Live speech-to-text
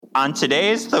On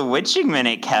today's The Witching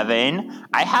Minute, Kevin,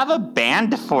 I have a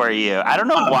band for you. I don't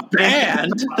know why I didn't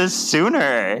think about this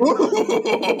sooner.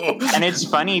 And it's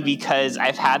funny because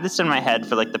I've had this in my head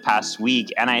for like the past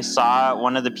week, and I saw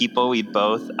one of the people we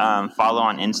both follow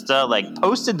on Insta like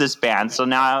posted this band. So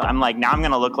now I'm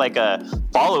going to look like a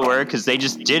follower because they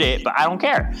just did it, but I don't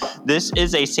care. This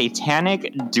is a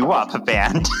satanic doo-wop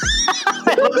band.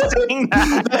 I love saying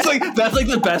that. That's like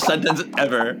the best sentence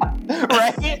ever.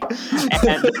 Right?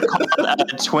 And it's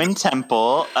called Twin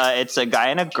Temple. It's a guy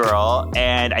and a girl,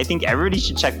 and I think everybody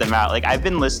should check them out. Like, I've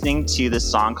been listening to this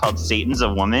song called Satan's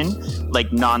a Woman, like,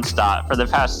 nonstop for the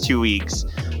past 2 weeks.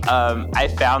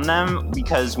 I found them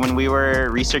because when we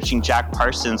were researching Jack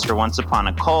Parsons for Once Upon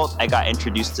a Cult, I got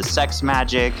introduced to Sex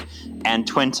Magic, and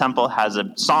Twin Temple has a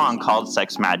song called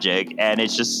Sex Magic, and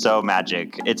it's just so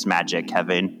magic. It's magic,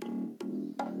 Kevin.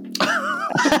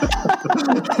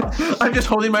 I'm just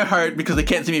holding my heart because they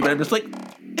can't see me, but I'm just like,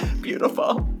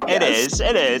 beautiful. It is.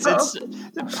 It's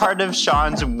part of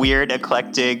Sean's weird,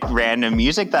 eclectic, random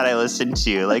music that I listen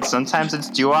to. Like, sometimes it's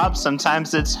doo-wop,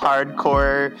 sometimes it's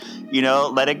hardcore,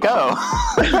 let it go.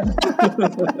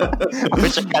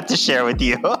 Which I got to share with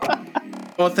you.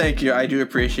 Well, thank you. I do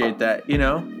appreciate that.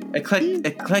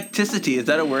 Eclecticity, is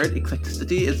that a word?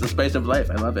 Eclecticity is the spice of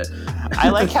life. I love it. I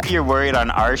like how you're worried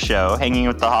on our show, Hanging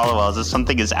with the Hollowells, if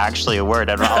something is actually a word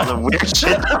out of all the weird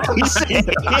shit that we say.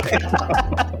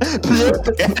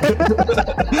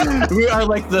 We are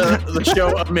like the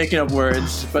show of making up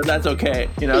words, but that's okay.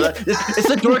 It's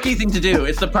the dorky thing to do.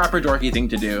 It's the proper dorky thing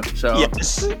to do. So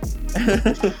yes.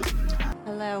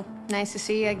 Hello. Nice to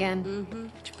see you again. Mm-hmm.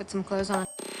 Did you put some clothes on?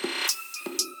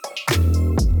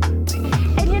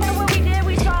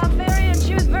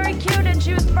 Very cute, and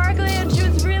she was sparkly, and she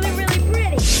was really, really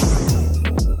pretty.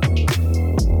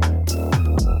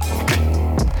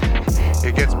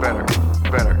 It gets better.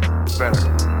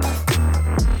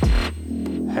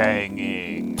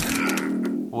 Hanging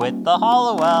with the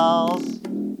Hollowells.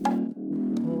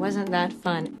 Wasn't that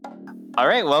fun? All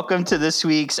right, welcome to this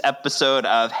week's episode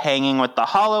of Hanging with the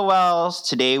Hollowells.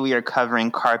 Today we are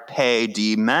covering Carpe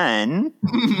Diem. My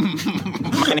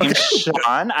name's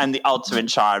Sean. I'm the ultimate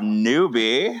charm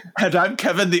newbie. And I'm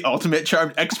Kevin, the ultimate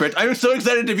charmed expert. I was so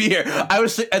excited to be here. I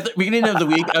was at the beginning of the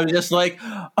week, I was just like,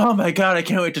 oh my God, I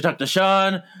can't wait to talk to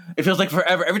Sean. It feels like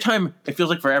forever. Every time it feels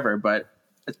like forever, but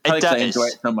it's probably because I enjoy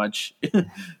it so much.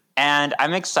 And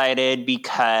I'm excited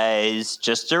because,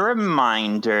 just a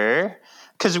reminder,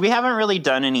 because we haven't really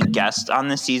done any guests on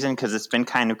this season because it's been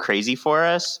kind of crazy for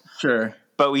us. Sure.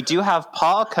 But we do have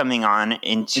Paul coming on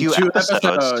in two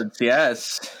episodes.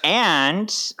 Yes.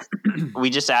 And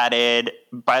we just added,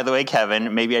 by the way,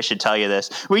 Kevin, maybe I should tell you this.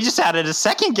 We just added a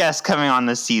second guest coming on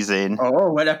this season.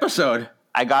 Oh, what episode?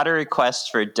 I got a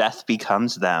request for Death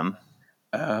Becomes Them.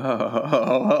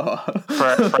 Oh.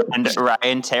 For friend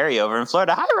Ryan Terry over in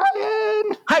Florida. Hi,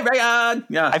 Ryan. Hi, Ryan.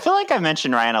 Yeah. I feel like I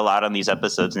mentioned Ryan a lot on these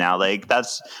episodes now. Like,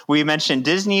 we mentioned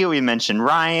Disney, we mentioned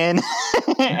Ryan,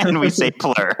 and we say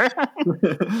Plur.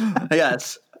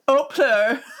 Yes. Oh,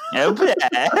 Plur. Oh, Plur.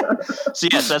 So,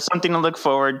 yes, that's something to look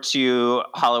forward to.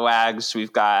 Hollowags,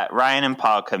 we've got Ryan and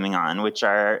Paul coming on, which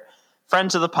are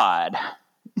friends of the pod.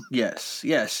 Yes.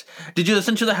 Did you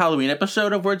listen to the Halloween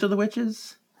episode of Words of the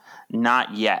Witches?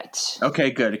 Not yet.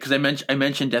 Okay, good. Because I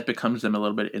mentioned Death Becomes Them a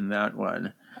little bit in that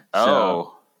one.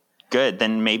 Oh, good.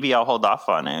 Then maybe I'll hold off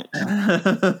on it.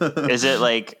 Is it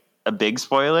like a big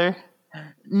spoiler?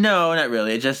 No, not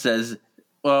really. It just says,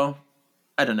 well,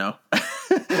 I don't know.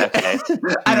 Okay.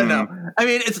 I don't know. I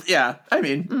mean,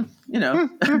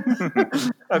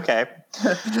 Okay.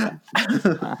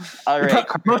 All right.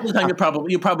 Most of the time,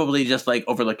 you probably just like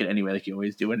overlook it anyway, like you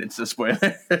always do when it's a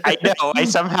spoiler. I know. I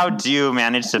somehow do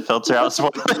manage to filter out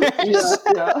spoilers.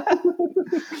 Yeah.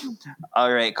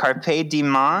 All right. Carpe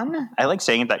Diem. I like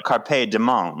saying that. Carpe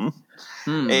Diem.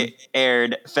 It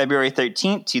aired February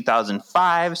 13th,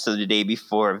 2005. So the day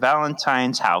before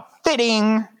Valentine's. How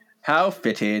fitting. How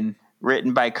fitting.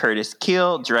 Written by Curtis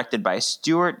Keel, directed by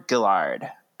Stuart Gillard.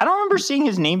 I don't remember seeing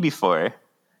his name before.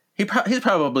 He's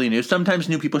probably new. Sometimes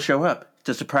new people show up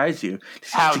to surprise you.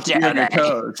 How dare they?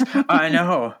 Toes. I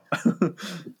know.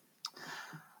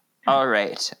 All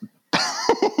right.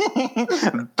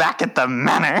 Back at the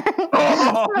manor.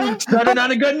 Oh, started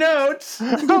on a good note.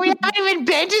 But we haven't even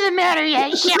been to the manor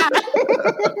yet, Sean.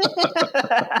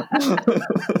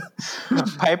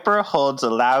 Piper holds a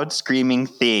loud screaming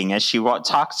thing as she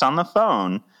talks on the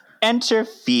phone. Enter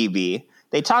Phoebe.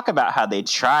 They talk about how they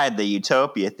tried the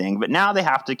Utopia thing, but now they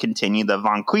have to continue the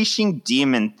vanquishing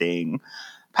demon thing.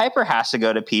 Piper has to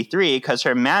go to P3 because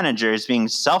her manager is being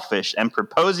selfish and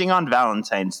proposing on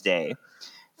Valentine's Day.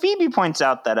 Phoebe points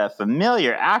out that a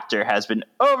familiar actor has been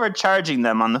overcharging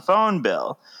them on the phone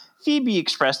bill. Phoebe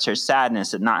expressed her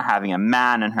sadness at not having a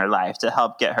man in her life to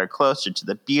help get her closer to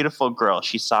the beautiful girl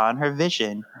she saw in her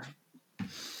vision.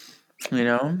 You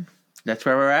know, that's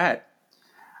where we're at.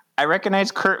 I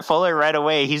recognize Kurt Fuller right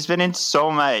away. He's been in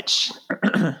so much.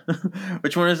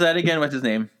 Which one is that again? What's his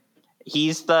name?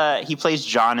 He plays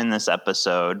John in this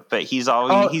episode, but he's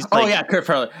always yeah, Kurt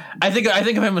Fuller. I think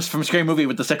of him from Scary Movie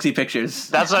with the sexy pictures.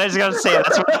 That's what I was gonna say.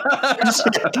 That's what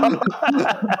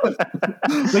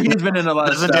But he's been in a lot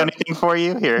of stuff. Doesn't do anything for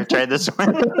you. Here, try this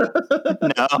one.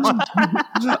 No.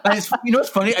 You know what's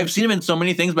funny? I've seen him in so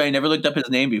many things, but I never looked up his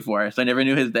name before, so I never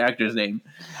knew the actor's name.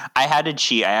 I had to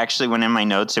cheat. I actually went in my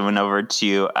notes and went over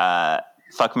to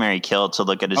Fuck, Marry, Kill to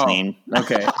look at his name.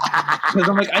 Okay. Because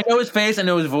I'm like, I know his face, I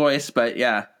know his voice, but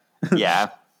yeah. Yeah.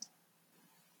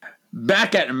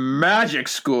 Back at magic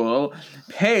school,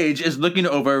 Paige is looking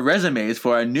over resumes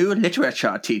for a new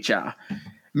literature teacher.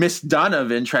 Miss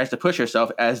Donovan tries to push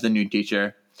herself as the new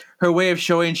teacher. Her way of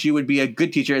showing she would be a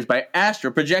good teacher is by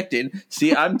astral projecting.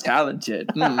 See, I'm talented.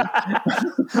 Look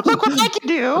what I can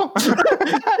do.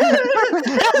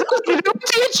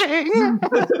 Teaching.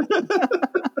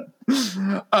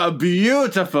 A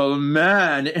beautiful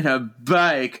man in a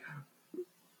bike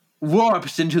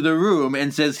warps into the room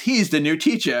and says he's the new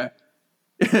teacher.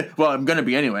 Well, I'm going to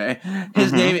be anyway.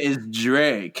 His name is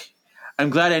Drake. I'm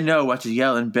glad I know what to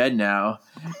yell in bed now.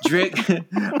 Drake,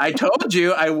 I told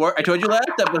you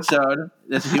last episode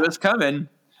that he was coming.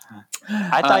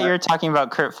 I thought you were talking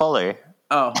about Kurt Fuller.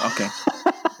 Oh, okay.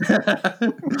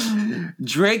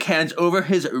 Drake hands over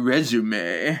his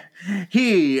resume.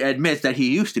 He admits that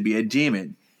he used to be a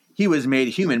demon. He was made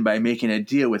human by making a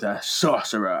deal with a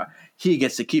sorcerer. He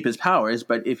gets to keep his powers,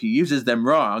 but if he uses them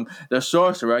wrong, the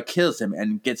sorcerer kills him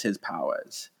and gets his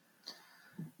powers.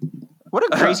 What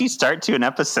a crazy start to an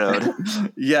episode.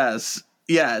 Yes.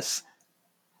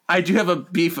 I do have a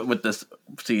beef with this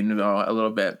scene, though, a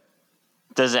little bit.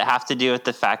 Does it have to do with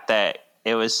the fact that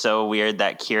it was so weird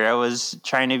that Kira was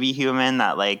trying to be human,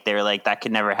 that like they were like, that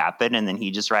could never happen, and then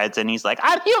he just rides in and he's like,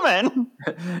 I'm human?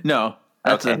 No,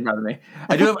 that doesn't bother me.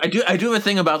 I do have a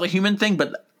thing about the human thing,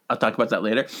 but I'll talk about that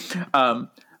later.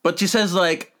 But she says,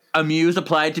 like, a muse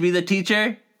applied to be the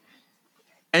teacher,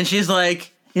 and she's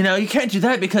like, you know, you can't do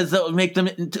that because that will make them,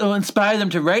 it'll inspire them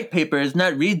to write papers,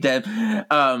 not read them.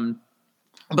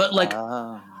 But like,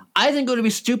 I think it would be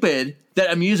stupid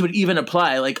that a muse would even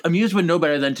apply. Like, a muse would know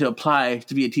better than to apply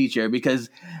to be a teacher because,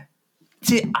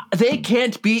 see, they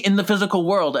can't be in the physical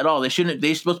world at all. They're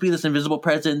supposed to be this invisible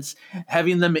presence.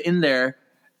 Having them in there,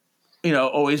 you know,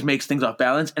 always makes things off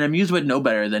balance. And a muse would know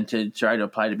better than to try to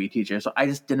apply to be a teacher. So I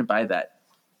just didn't buy that.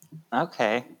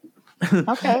 Okay.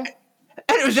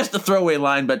 And it was just a throwaway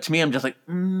line, but to me, I'm just like,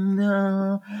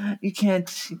 no, you can't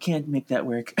make that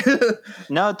work.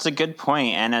 No, it's a good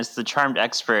point. And as the charmed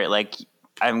expert, like,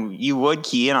 you would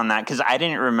key in on that because I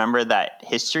didn't remember that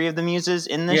history of the muses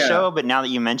in the show. But now that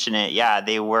you mention it, yeah,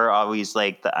 they were always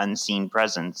like the unseen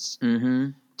presence. Mm-hmm.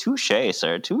 Touche,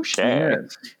 sir. Touche.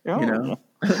 Yes. Oh. You know.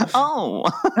 Oh.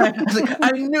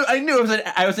 I knew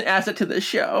I was an asset to this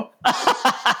show.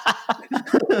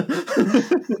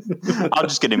 I'll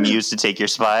just get a muse to take your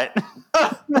spot.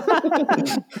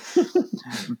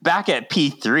 Back at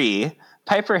P3,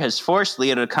 Piper has forced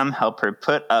Leo to come help her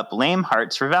put up lame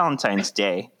hearts for Valentine's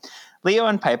Day. Leo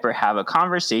and Piper have a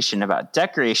conversation about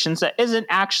decorations that isn't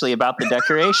actually about the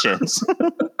decorations.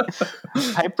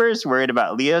 Piper is worried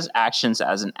about Leo's actions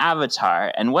as an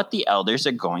avatar and what the elders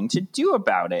are going to do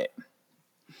about it.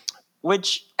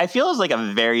 Which I feel is like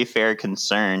a very fair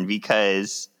concern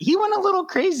because he went a little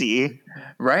crazy.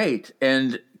 Right.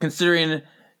 And considering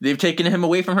they've taken him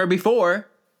away from her before,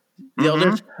 the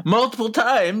elders, multiple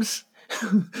times,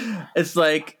 it's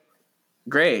like,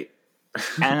 great.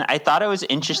 And I thought it was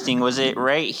interesting. Was it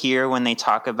right here when they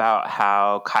talk about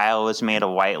how Kyle was made a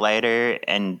white lighter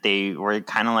and they were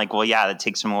kind of like, well, yeah, that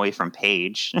takes him away from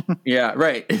Paige. Yeah,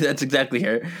 right. That's exactly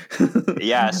here.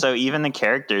 Yeah. So even the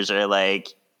characters are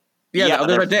like, yeah,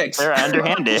 they're dicks. They're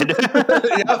underhanded.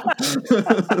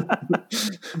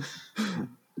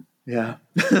 Yeah.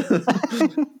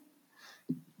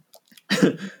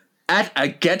 At a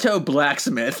ghetto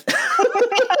blacksmith.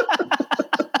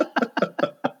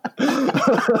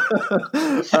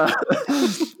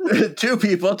 Two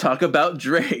people talk about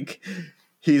Drake.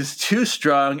 He's too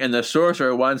strong, and the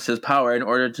sorcerer wants his power in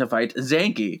order to fight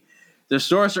Zanky. The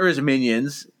sorcerer's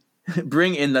minions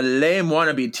bring in the lame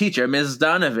wannabe teacher, Miss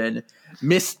Donovan.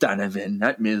 Miss Donovan,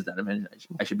 not Ms. Donovan.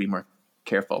 I should be more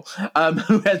careful,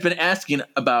 who has been asking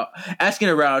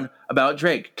around about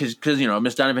Drake because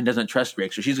Miss Donovan doesn't trust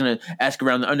Drake, so she's gonna ask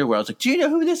around the underworld. It's like, do you know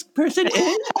who this person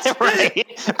is? Right.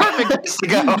 Perfect place to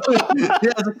go.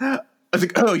 I was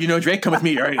like, oh, Drake, come with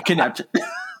me. You're already kidnapped.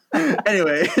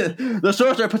 Anyway, the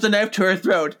sorcerer puts a knife to her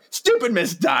throat. Stupid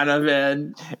Miss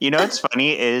Donovan. What's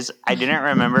funny is I didn't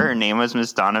remember her name was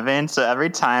Miss Donovan, so every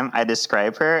time I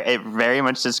describe her, it very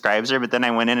much describes her, but then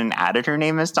I went in and added her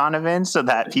name Miss Donovan so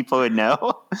that people would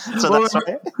know. So that's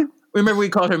why. Remember we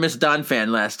called her Miss Donphan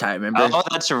last time, remember? Oh,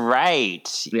 that's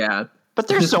right. Yeah. But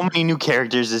there's so many new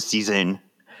characters this season.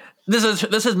 This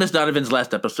is Miss Donovan's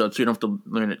last episode, so you don't have to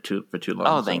learn it for too long.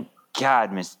 Oh, thank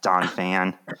God, Miss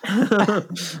Donphan.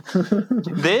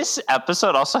 This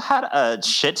episode also had a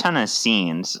shit ton of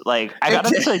scenes. Like, I got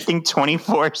up to, I think,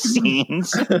 24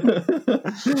 scenes.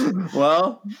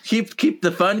 Well, keep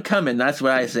the fun coming. That's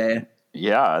what I say.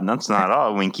 Yeah, and that's not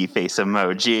all winky face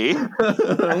emoji.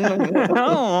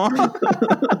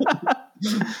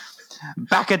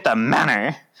 Back at the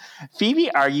manor, Phoebe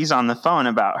argues on the phone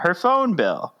about her phone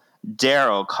bill.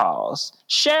 Daryl calls.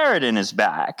 Sheridan is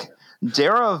back.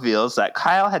 Daryl reveals that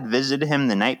Kyle had visited him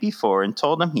the night before and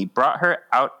told him he brought her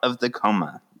out of the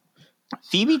coma.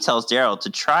 Phoebe tells Daryl to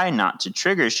try not to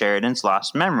trigger Sheridan's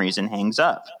lost memories and hangs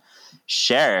up.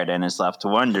 Sheridan is left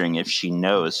wondering if she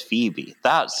knows Phoebe.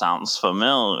 That sounds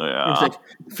familiar. It's like,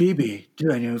 Phoebe,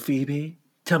 do I know Phoebe?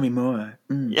 Tell me more.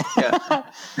 Yeah.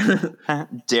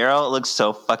 Daryl looks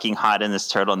so fucking hot in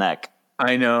this turtleneck.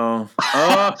 I know.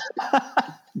 Oh,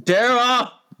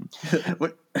 Daryl!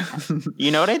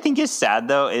 You know what I think is sad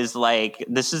though is like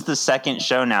this is the second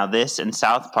show now, this and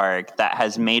South Park, that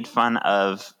has made fun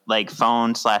of like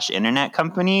phone/internet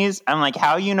companies. I'm like,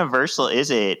 how universal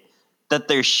is it that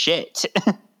they're shit?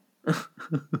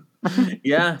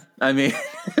 Yeah, I mean,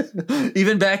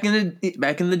 even back in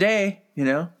the day,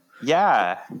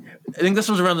 Yeah. I think this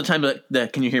was around the time that the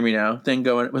 "Can you hear me now" thing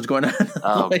was going on.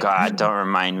 Oh God, don't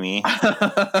remind me.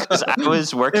 Because I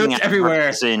was working at everywhere.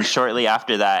 Verizon shortly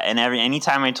after that, and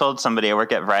anytime I told somebody I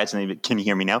work at Verizon, they'd be, "Can you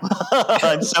hear me now?"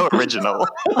 I'm so original.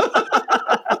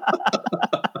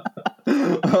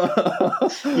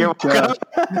 You're welcome.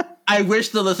 I wish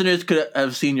the listeners could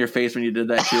have seen your face when you did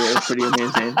that too. It was pretty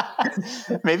amazing.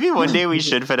 Maybe one day we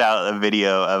should put out a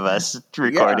video of us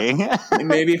recording. Yeah.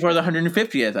 Maybe for the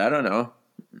 150th. I don't know.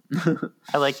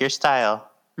 I like your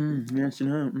style. Yes,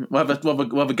 we'll have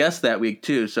a guest that week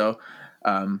too. So,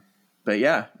 but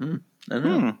yeah, I don't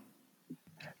know.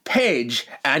 Paige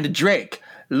and Drake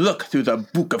look through the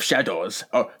Book of Shadows,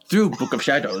 or through Book of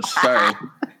Shadows. Sorry.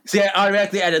 See, I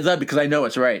automatically added that because I know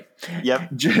it's right.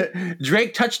 Yep.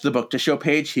 Drake touched the book to show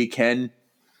Paige he can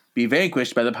be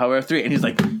vanquished by the power of 3, and he's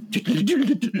like, "Look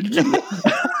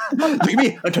at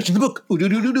me! I'm touching the book."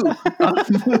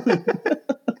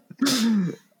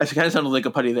 I kind of sounded like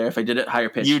a putty there if I did it higher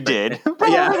pitch. You did.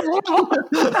 Yeah.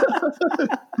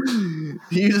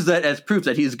 He uses that as proof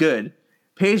that he's good.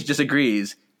 Paige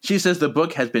disagrees. She says the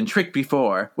book has been tricked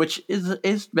before, which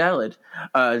is valid.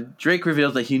 Drake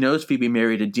reveals that he knows Phoebe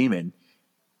married a demon.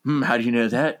 How do you know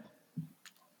that?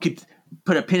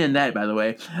 Put a pin in that, by the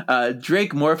way.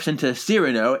 Drake morphs into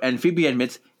Cyrano, and Phoebe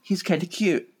admits he's kind of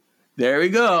cute. There we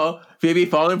go. Phoebe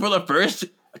falling for the first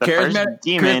charismatic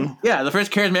demon. The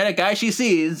first charismatic guy she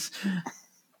sees.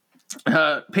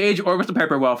 Paige orbits the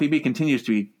Piper while Phoebe continues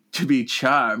to be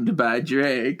charmed by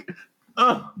Drake.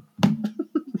 Oh.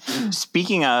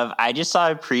 Speaking of, I just saw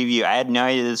a preview. I had no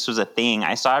idea this was a thing.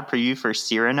 I saw a preview for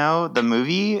Cyrano, the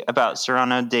movie about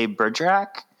Cyrano de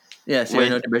Bergerac. Yeah,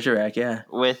 Cyrano de Bergerac, yeah.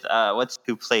 With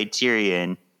who played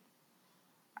Tyrion?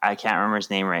 I can't remember his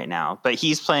name right now, but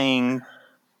he's playing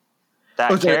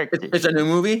that character. It's a new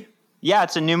movie? Yeah,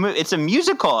 it's a new movie. It's a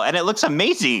musical, and it looks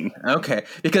amazing. Okay,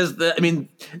 because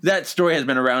that story has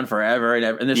been around forever,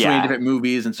 and there's so many different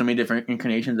movies and so many different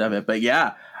incarnations of it. But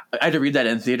yeah, I had to read that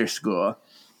in theater school.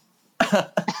 I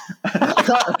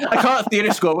call it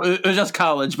theater school. It was just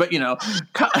college, but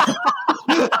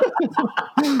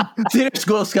theater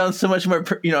school sounds so much more,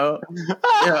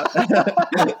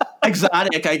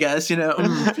 exotic, I guess.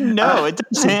 No, it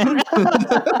doesn't.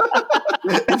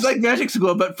 It's like magic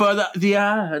school, but for the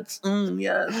arts.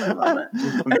 Yes, I love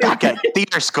it. Back at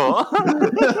theater school.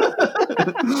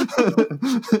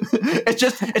 It's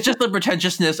just the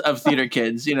pretentiousness of theater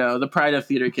kids, the pride of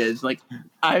theater kids. Like,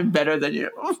 I'm better than you.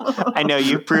 I know,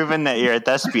 you've proven that you're a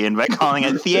thespian by calling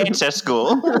it theater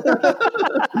school.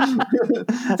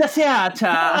 The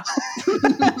theater.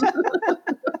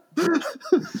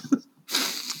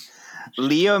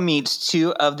 Leo meets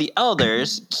two of the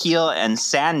elders, Keel and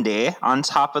Sandy, on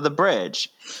top of the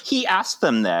bridge. He asks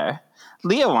them there.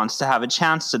 Leo wants to have a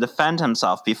chance to defend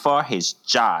himself before he's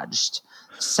judged.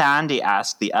 Sandy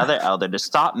asks the other elder to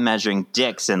stop measuring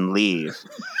dicks and leave.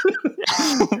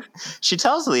 She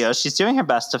tells Leo she's doing her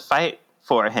best to fight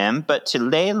for him, but to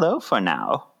lay low for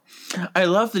now. I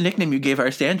love the nickname you gave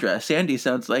our Sandra. Sandy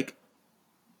sounds like,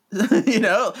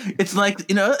 it's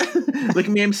like, like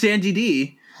me, I'm Sandy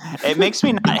D. It makes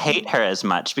me not hate her as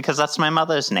much because that's my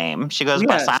mother's name. She goes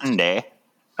by Sandy.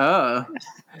 Oh,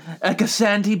 like a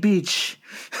sandy beach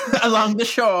along the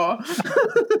shore.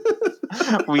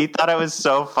 We thought it was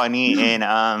so funny in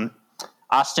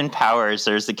Austin Powers.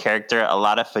 There's the character A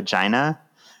Lot of Vagina.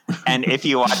 And if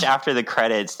you watch after the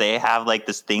credits, they have like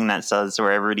this thing that says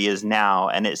where everybody is now.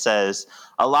 And it says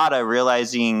Alana,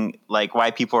 realizing like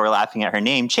why people were laughing at her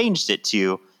name, changed it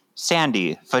to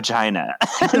Sandy Vagina.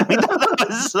 And we thought that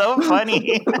was so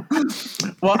funny.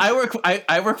 Well, I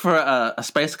work for a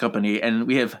spice company, and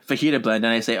we have fajita blend,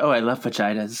 and I say, "Oh, I love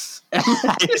vaginas." I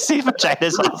see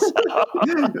vaginas also.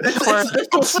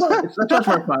 It's much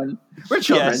more fun. We're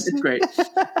children. Yes. It's great.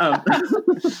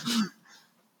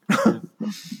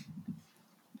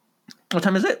 What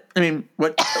time is it? I mean,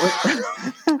 what?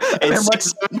 It's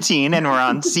 6:17, and we're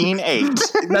on scene 8.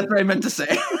 That's what I meant to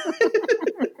say.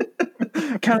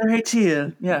 Counter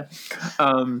 18. Yeah.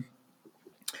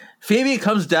 Phoebe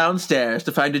comes downstairs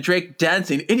to find a Drake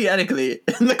dancing idiotically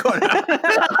in the corner.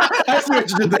 I see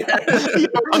what you did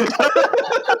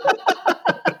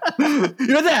there.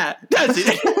 You're there,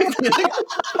 dancing.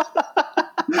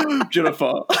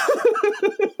 Beautiful.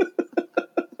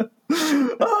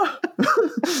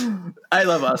 I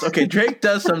love us. Okay, Drake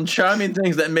does some charming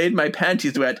things that made my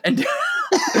panties wet. And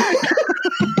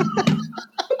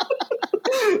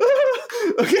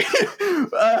okay,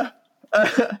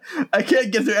 I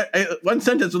can't get through one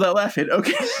sentence without laughing.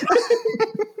 Okay.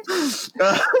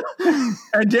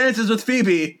 And dances with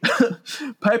Phoebe.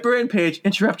 Piper and Paige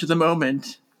interrupt the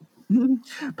moment.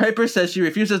 Piper says she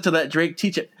refuses to let Drake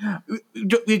teach it.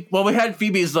 Well, we had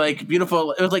Phoebe's like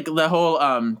beautiful. It was like the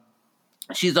whole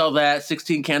she's all that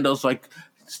 16 candles like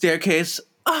staircase.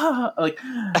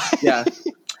 Yeah.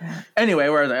 Anyway,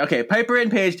 where was I? Okay, Piper and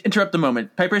Paige interrupt the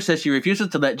moment. Piper says she refuses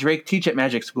to let Drake teach at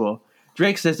magic school.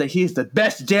 Drake says that he's the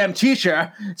best damn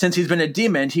teacher. Since he's been a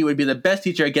demon, he would be the best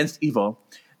teacher against evil.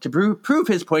 To prove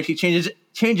his point, he changes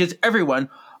everyone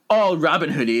all Robin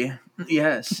Hoodie.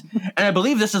 Yes. And I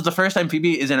believe this is the first time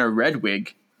Phoebe is in a red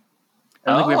wig.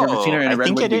 I don't think we've ever seen her in a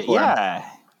red wig before. Yeah.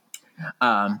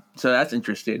 So that's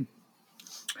interesting.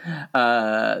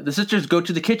 The sisters go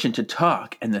to the kitchen to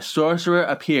talk, and the sorcerer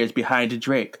appears behind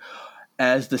Drake.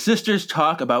 As the sisters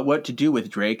talk about what to do with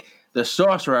Drake, the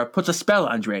sorcerer puts a spell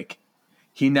on Drake.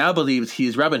 He now believes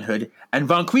he's Robin Hood, and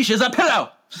vanquishes a pillow!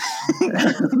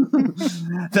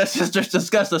 The sisters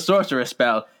discuss the sorcerer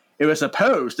spell. It was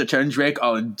supposed to turn Drake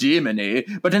all demon-y,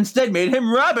 but instead made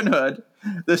him Robin Hood.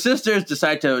 The sisters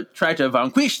decide to try to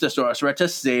vanquish the sorcerer to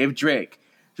save Drake.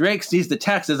 Drake sees the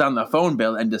taxes on the phone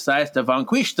bill and decides to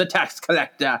vanquish the tax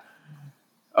collector.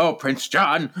 Oh, Prince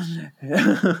John.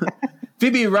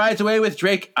 Phoebe rides away with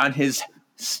Drake on his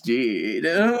steed.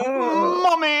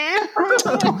 Mommy!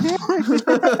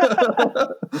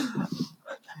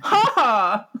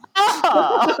 Ha!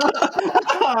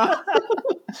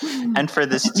 And for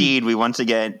the steed, we once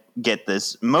again get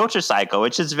this motorcycle,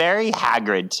 which is very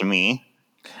Hagrid to me.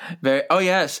 Oh,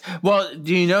 yes. Well,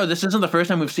 do you know this isn't the first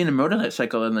time we've seen a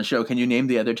motorcycle in the show? Can you name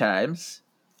the other times?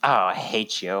 Oh, I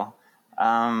hate you.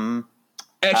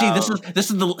 Actually,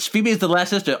 this is Phoebe is the last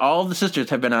sister. All of the sisters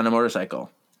have been on a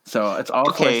motorcycle, so it's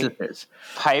all four sisters.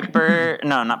 Piper,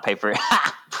 no, not Piper.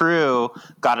 Prue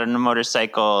got on a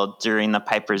motorcycle during the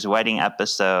Piper's wedding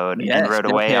episode and rode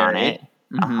away on it.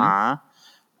 Mm-hmm.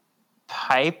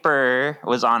 Piper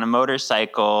was on a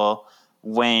motorcycle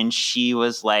when she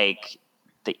was like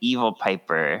the evil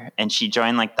Piper, and she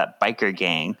joined like that biker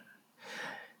gang.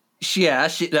 The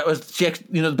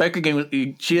biker gang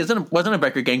wasn't a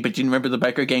biker gang, but you remember the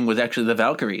biker gang was actually the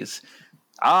Valkyries.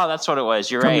 Oh, that's what it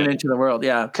was. You're coming right. Into the world,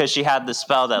 yeah. Because she had the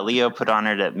spell that Leo put on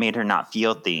her that made her not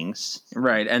feel things.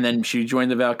 Right, and then she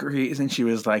joined the Valkyries, and she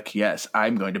was like, "Yes,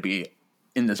 I'm going to be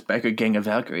in this biker gang of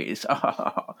Valkyries."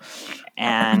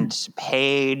 And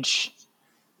Paige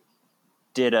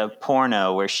did a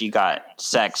porno where she got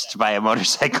sexed by a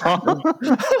motorcycle.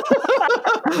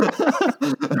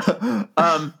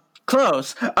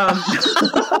 Close.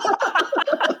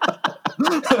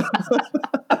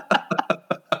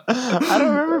 I don't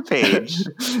remember Paige.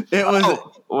 It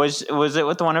was was it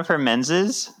with one of her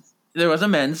menses? There was a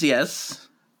men's, yes.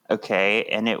 Okay,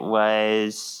 and it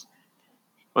was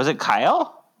it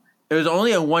Kyle? It was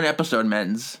only a one episode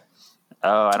men's.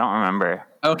 Oh, I don't remember.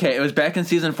 Okay, it was back in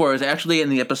season 4. It was actually in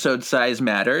the episode Size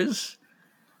Matters.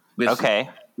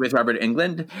 With Robert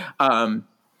Englund.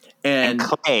 And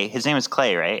Clay. His name is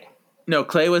Clay, right? No,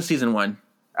 Clay was season 1.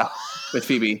 Oh. With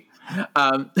Phoebe.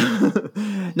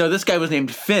 No, this guy was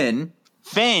named Finn.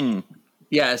 Finn.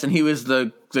 Yes, and he was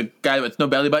the guy with no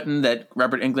belly button that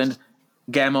Robert Englund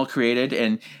Gamel created,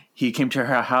 and he came to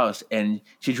her house, and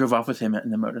she drove off with him in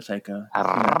the motorcycle.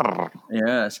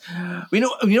 Yes. You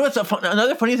know what's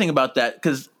another funny thing about that?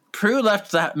 Because Prue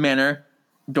left the manor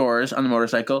doors on the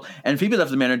motorcycle, and Phoebe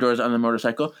left the manor doors on the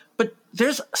motorcycle, but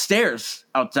there's stairs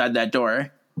outside that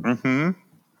door. Mm-hmm.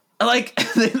 Like,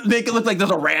 they make it look like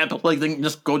there's a ramp, like they can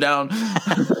just go down.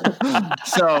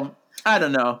 So, I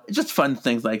don't know. It's just fun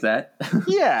things like that.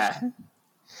 Yeah.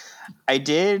 I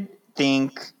did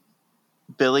think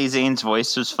Billy Zane's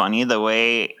voice was funny, the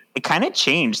way it kind of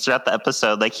changed throughout the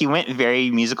episode. Like, he went very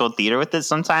musical theater with it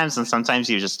sometimes, and sometimes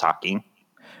he was just talking.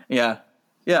 Yeah.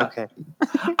 Yeah. Okay.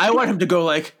 I want him to go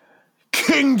like,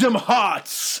 Kingdom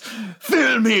Hearts,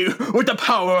 fill me with the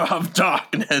power of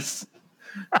darkness.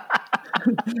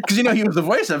 Because, he was the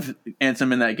voice of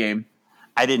Ansem in that game.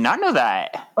 I did not know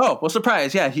that. Oh, well,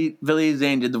 surprise. Yeah, Billy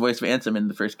Zane did the voice of Ansem in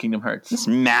the first Kingdom Hearts. This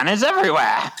man is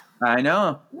everywhere. I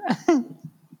know.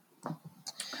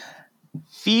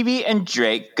 Phoebe and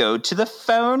Drake go to the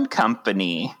phone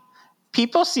company.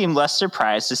 People seem less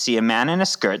surprised to see a man in a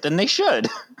skirt than they should.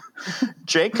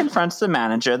 Drake confronts the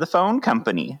manager of the phone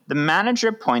company. The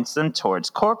manager points them towards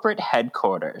corporate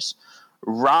headquarters.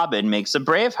 Robin makes a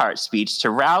Braveheart speech to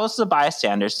rouse the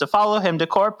bystanders to follow him to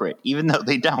corporate, even though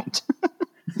they don't.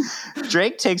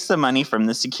 Drake takes the money from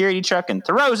the security truck and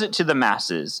throws it to the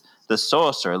masses. The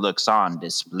sorcerer looks on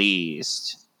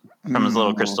displeased. From his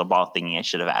little crystal ball thingy I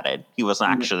should have added. He wasn't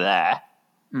actually there.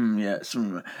 Yes.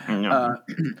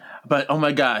 But, oh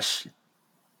my gosh.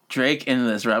 Drake in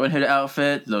this Robin Hood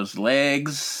outfit, those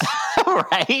legs.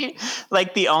 Right?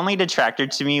 Like, the only detractor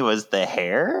to me was the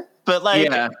hair. But,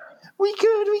 like, we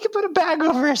could put a bag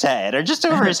over his head or just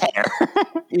over his hair.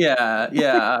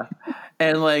 Yeah.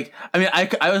 And, like, I mean,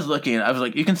 I was looking. I was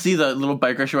like, you can see the little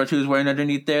biker shorts he was wearing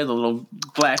underneath there, the little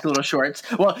black little shorts.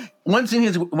 Well, one scene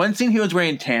he was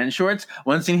wearing tan shorts.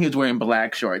 One scene he was wearing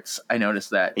black shorts. I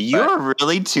noticed that. You're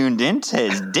really tuned into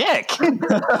his dick.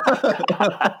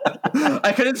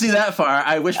 I couldn't see that far.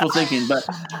 I wishful thinking, but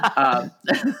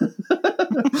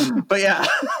but yeah.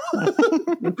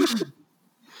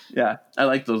 Yeah, I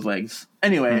like those legs.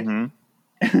 Anyway.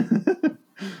 Mm-hmm.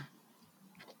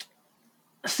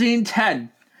 Scene 10.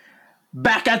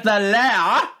 Back at the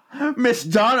lair, Miss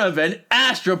Donovan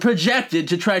astral projected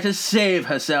to try to save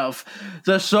herself.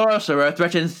 The sorcerer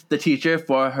threatens the teacher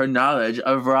for her knowledge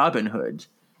of Robin Hood.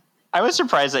 I was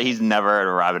surprised that he's never heard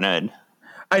of Robin Hood.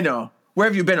 I know. Where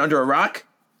have you been, under a rock?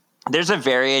 There's a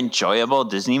very enjoyable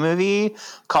Disney movie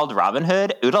called Robin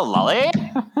Hood. Oodle lolly.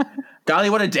 Golly,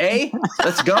 what a day.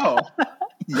 Let's go.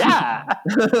 Yeah.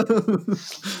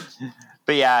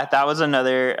 But yeah, that was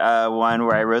another one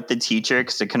where I wrote the teacher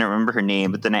because I couldn't remember her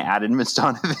name, but then I added Miss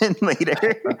Donovan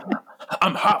later.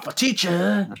 I'm hot for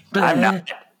teacher. I'm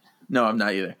not. No, I'm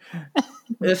not either.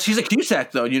 She's a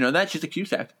Cusack, though. You know that? She's a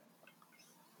Cusack.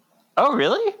 Oh,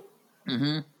 really?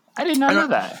 Mm-hmm. I did not know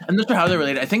that. I'm not sure how they're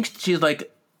related. I think she's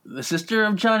like the sister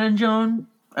of John and Joan.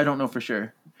 I don't know for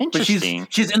sure. Interesting.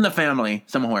 But she's in the family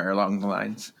somewhere along the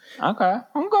lines. Okay.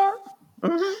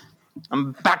 Mm-hmm.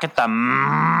 I'm back at the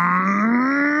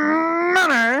manor.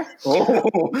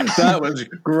 Oh, that was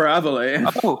gravelly.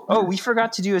 Oh, we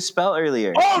forgot to do a spell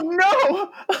earlier. Oh, no!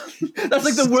 That's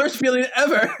like the worst feeling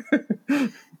ever.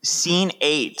 Scene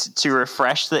 8, to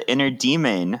refresh the inner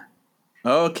demon.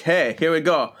 Okay, here we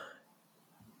go.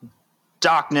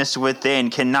 Darkness within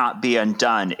cannot be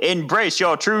undone. Embrace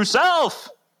your true self.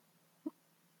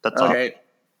 That's okay.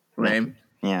 Lame.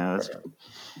 Yeah,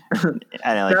 I didn't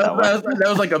like that one. That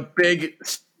was like a big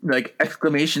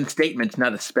exclamation statement,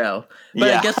 not a spell. But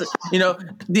yeah. I guess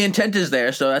the intent is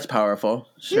there, so that's powerful.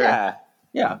 Sure.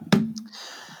 Yeah.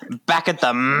 Back at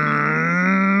the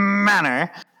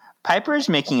manor, Piper is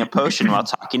making a potion while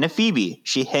talking to Phoebe.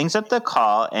 She hangs up the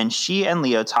call, and she and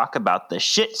Leo talk about the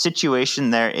shit situation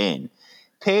they're in.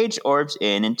 Paige orbs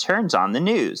in and turns on the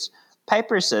news.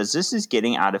 Piper says this is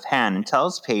getting out of hand and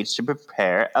tells Paige to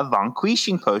prepare a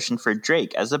vanquishing potion for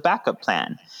Drake as a backup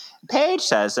plan. Paige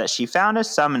says that she found a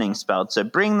summoning spell to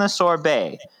bring the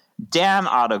sorbet. Damn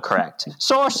autocorrect.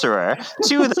 Sorcerer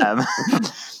to them.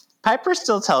 Piper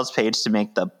still tells Paige to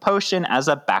make the potion as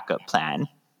a backup plan.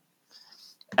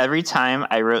 Every time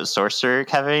I wrote sorcerer,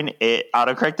 Kevin, it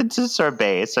autocorrected to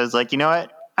sorbet. So I was like, you know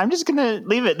what? I'm just gonna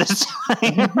leave it this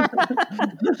time.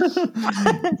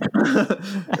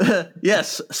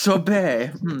 Yes,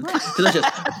 sorbet. Delicious.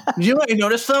 You know what you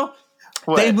noticed though?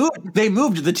 What? They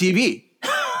moved the TV.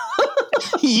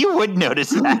 You would notice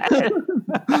that.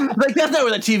 Like that's not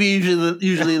where the TV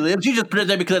usually lives. You just put it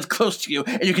there because it's close to you,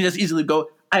 and you can just easily go.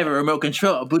 I have a remote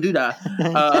control. Boo-doo-da.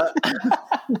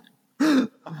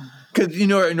 Because you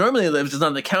know where it normally lives is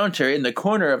on the counter in the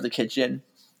corner of the kitchen.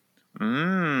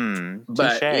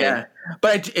 But yeah,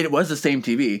 but it was the same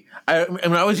TV.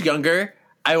 When I was younger,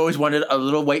 I always wanted a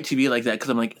little white TV like that because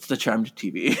I'm like, it's the charmed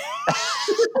TV.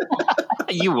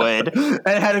 You would. And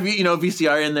it had a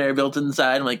VCR in there built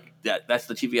inside. I'm like, that's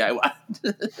the TV I want.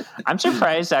 I'm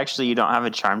surprised actually you don't have a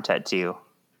charm tattoo.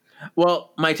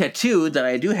 Well, my tattoo that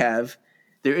I do have,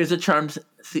 there is a charmed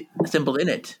symbol in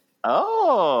it.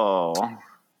 Oh.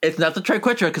 It's not the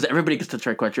triquetra because everybody gets the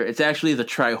triquetra. It's actually the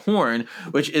trihorn,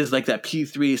 which is like that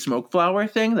P3 smoke flower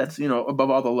thing that's, above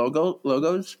all the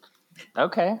logos.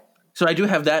 Okay. So I do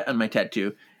have that on my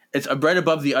tattoo. It's right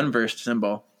above the unversed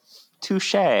symbol.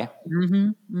 Touche.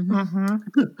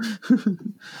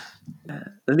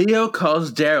 Leo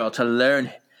calls Daryl to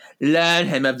learn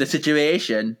him of the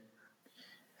situation.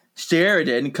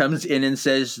 Sheridan comes in and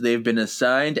says they've been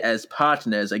assigned as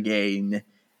partners again.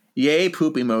 Yay,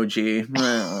 poop emoji.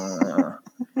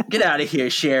 Get out of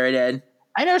here, Sheridan.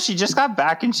 I know, she just got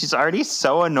back and she's already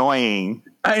so annoying.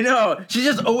 I know. She's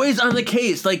just always on the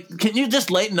case. Like, can you just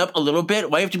lighten up a little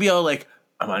bit? Why have to be all like,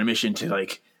 I'm on a mission to,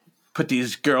 put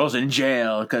these girls in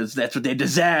jail because that's what they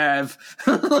deserve.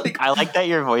 I like that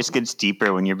your voice gets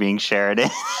deeper when you're being Sheridan.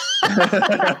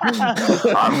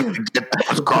 I'm going to get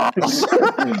those girls.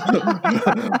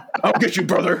 I'll get you,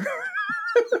 brother.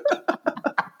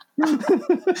 Hey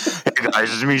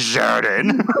guys, it's me,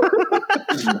 Sheridan.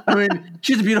 I mean,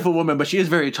 she's a beautiful woman, but she is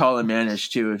very tall and mannish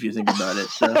too, if you think about it.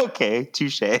 So. Okay,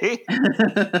 touche.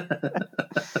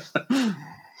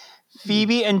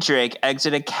 Phoebe and Drake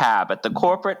exit a cab at the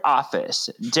corporate office.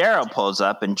 Daryl pulls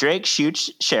up and Drake shoots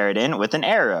Sheridan with an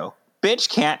arrow. Bitch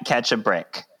can't catch a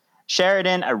break.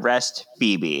 Sheridan arrests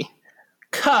Phoebe.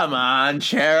 Come on,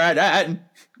 Sheridan.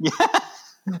 Yeah.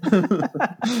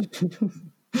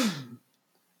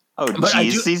 Oh,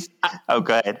 jeez. Oh,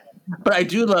 go ahead. But I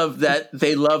do love that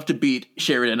they love to beat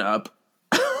Sheridan up.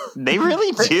 They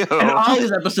really do. In all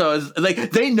these episodes,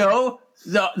 they know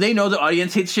the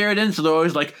audience hates Sheridan, so they're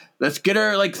always like, let's get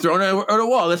her thrown at a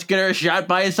wall. Let's get her shot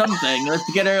by something. Let's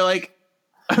get her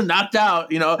knocked out.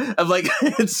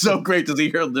 It's so great to see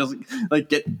her just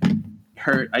get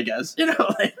hurt. I guess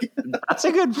that's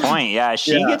a good point. Yeah,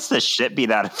 she gets the shit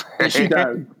beat out of her. She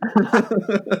does.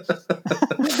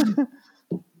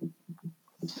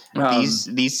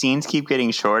 These scenes keep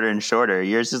getting shorter and shorter.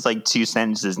 Yours is 2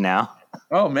 sentences now.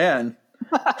 Oh man.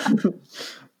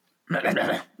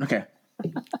 Okay.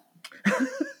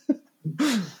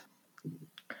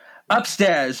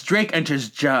 Upstairs, Drake enters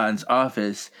John's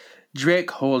office.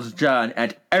 Drake holds John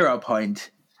at arrow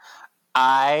point.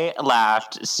 I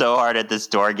laughed so hard at this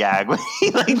door gag when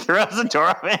he throws the door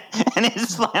open and it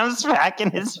slams back in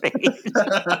his face.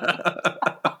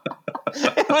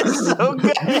 It was so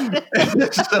good.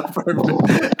 It's so perfect.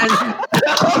 And,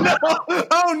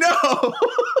 oh no!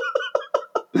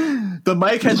 The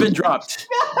mic has been dropped.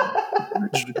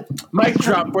 Mic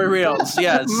drop for reals.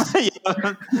 Yes.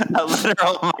 A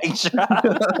literal mic drop.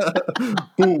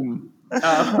 Boom.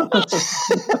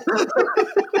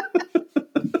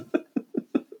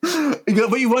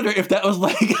 But you wonder if that was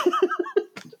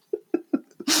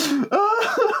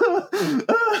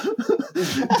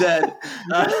dead.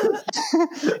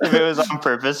 If it was on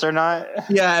purpose or not.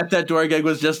 Yeah, if that door gag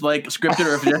was just scripted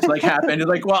or if it just happened.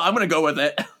 It's well, I'm gonna go with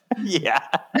it. Yeah.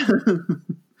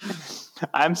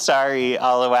 I'm sorry,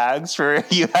 Olawags, for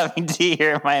you having to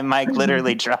hear my mic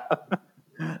literally drop.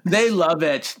 They love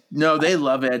it. No, they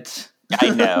love it. I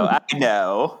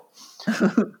know.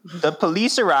 The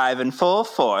police arrive in full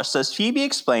force as Phoebe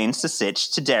explains the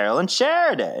sitch to Daryl and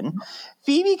Sheridan.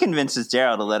 Phoebe convinces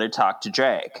Daryl to let her talk to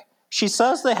Drake. She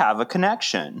says they have a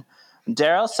connection.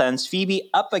 Daryl sends Phoebe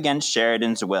up against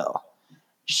Sheridan's will.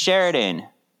 Sheridan,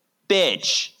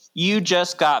 bitch, you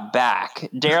just got back.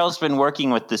 Daryl's been working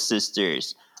with the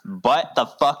sisters. Butt the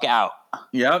fuck out.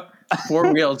 Yep, 4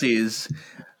 realties.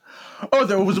 Oh,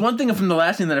 there was one thing from the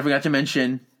last scene that I forgot to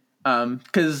mention.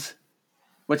 Because,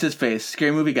 what's his face?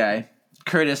 Scary movie guy.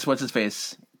 Curtis, what's his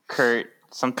face? Kurt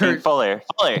Fuller.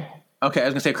 Okay, I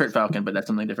was going to say Kurt Falcon, but that's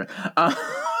something different. What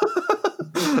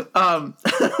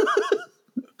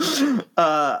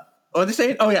are they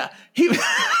saying? Oh, yeah. He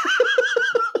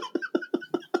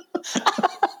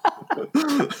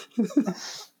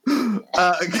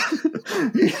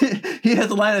he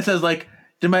has a line that says like,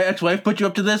 "Did my ex-wife put you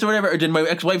up to this or whatever, or did my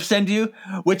ex-wife send you?"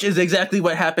 Which is exactly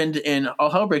what happened in All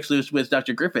Hell Breaks Loose with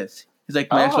Dr. Griffiths. He's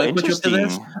like, "My ex-wife put you up to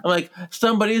this." I'm like,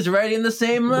 somebody's writing the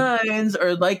same lines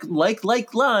or like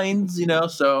lines, you know.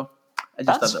 So I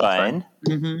just That's thought that fun. was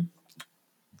fun. Mm-hmm.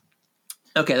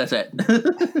 Okay, that's it.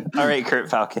 All right, Kurt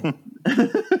Falcon.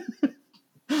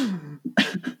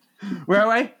 Where am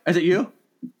I? Is it you?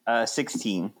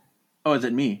 16. Oh, is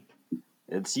it me?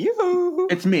 It's you.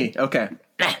 It's me. Okay.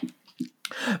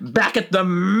 Back at the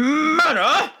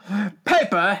manor,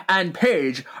 Piper and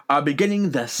Paige are beginning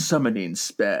the summoning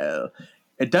spell.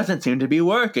 It doesn't seem to be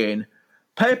working.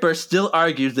 Piper still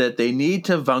argues that they need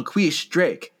to vanquish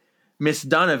Drake. Miss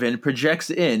Donovan projects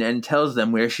in and tells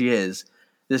them where she is.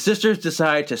 The sisters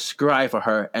decide to scry for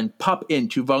her and pop in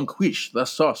to vanquish the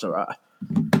sorcerer.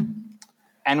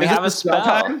 And we have a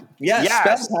spell.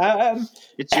 Yes, spell time.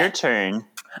 It's your turn.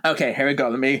 Okay, here we go.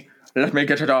 Let me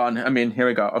get it on. I mean, here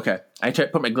we go. Okay. I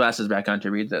put my glasses back on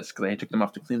to read this because I took them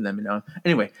off to clean them, you know.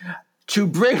 Anyway, to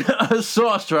bring a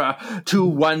sorcerer to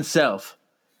oneself.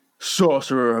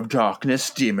 Sorcerer of darkness,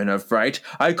 demon of fright,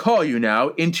 I call you now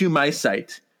into my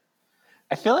sight.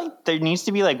 I feel like there needs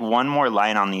to be like one more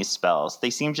line on these spells.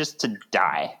 They seem just to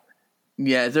die.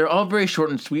 Yeah, they're all very short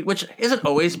and sweet, which isn't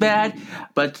always bad,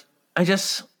 but I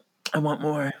want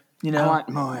more, you know? I want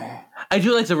more. I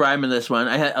do like the rhyme in this one.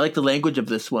 I like the language of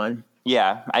this one.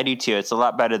 Yeah, I do too. It's a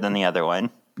lot better than the other one.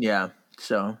 Yeah,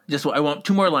 so I want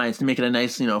 2 more lines to make it a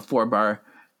nice, 4-bar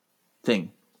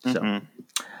thing. So,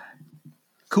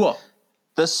 Cool.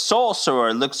 The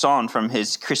sorcerer looks on from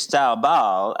his crystal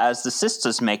ball as the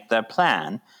sisters make their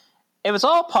plan. It was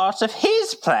all part of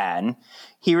his plan.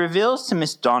 He reveals to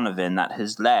Miss Donovan that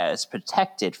his lair is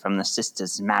protected from the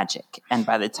sisters' magic, and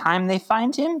by the time they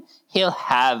find him, he'll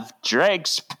have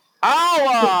Drake's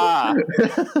power!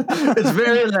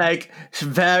 It's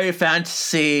very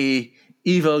fantasy,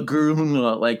 evil groom,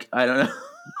 I don't know.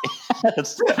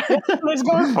 That's what he's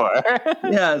going for.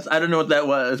 Yes, I don't know what that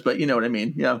was, but you know what I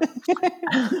mean. Yeah.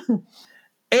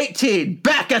 18.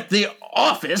 Back at the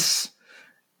office.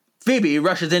 Phoebe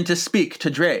rushes in to speak to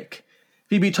Drake.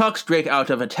 Phoebe talks Drake out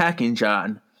of attacking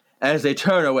John. As they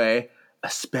turn away, a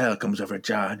spell comes over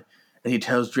John, and he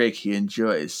tells Drake he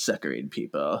enjoys suckering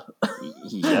people.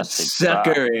 Yes,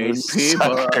 suckering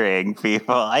people. Suckering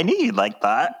people. I knew you'd like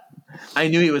that. I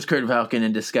knew he was Kurt Falcon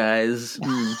in disguise.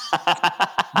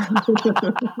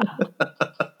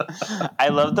 I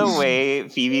love the way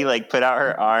Phoebe put out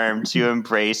her arm to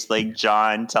embrace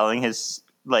John telling his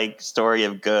story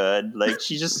of good.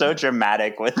 She's just so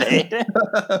dramatic with it.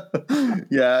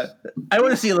 Yeah, I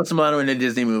want to see Alyssa Milano in a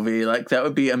Disney movie. That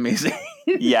would be amazing.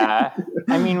 Yeah,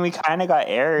 I mean, we kind of got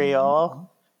Ariel.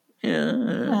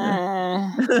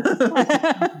 Yeah.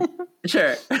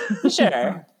 Sure.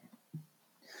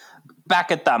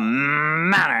 Back at the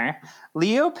manor,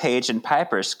 Leo, Paige, and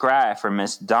Piper scry for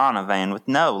Miss Donovan with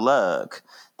no luck.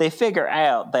 They figure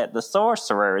out that the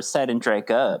sorcerer is setting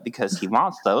Drake up because he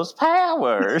wants those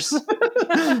powers.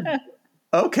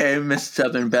 Okay, Miss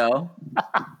Southern Belle.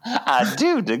 I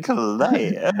do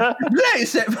declare.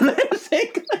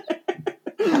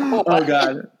 Oh,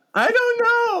 God. I don't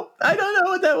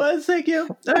know what that was. Thank you.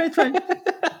 All right, it's fine.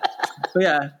 But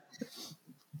yeah.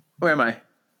 Where am I?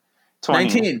 20.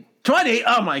 19. 20?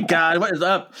 Oh, my God. What is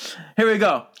up? Here we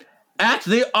go. At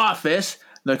the office,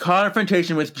 the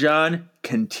confrontation with John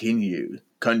continues.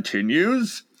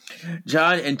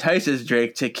 John entices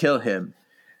Drake to kill him.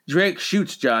 Drake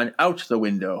shoots John out the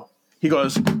window. He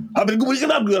goes, Hadouken!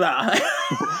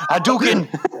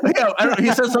 Yeah,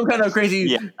 he says some kind of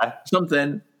crazy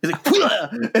something. He's like,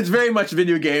 it's very much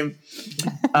video game.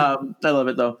 I love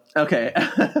it, though. Okay.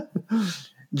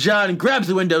 John grabs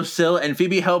the windowsill, and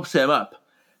Phoebe helps him up.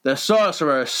 The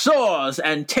sorcerer soars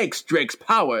and takes Drake's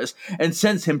powers and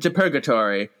sends him to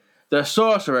purgatory. The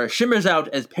sorcerer shimmers out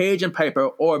as Paige and Piper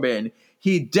orb in.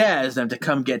 He dares them to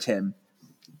come get him.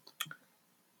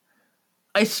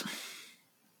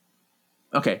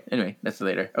 Okay, anyway, that's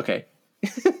later. Okay.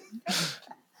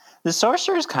 The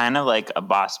sorcerer is kind of like a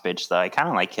boss bitch, though. I kind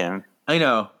of like him. I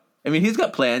know. I mean, he's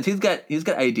got plans. He's got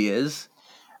ideas.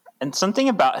 And something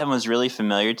about him was really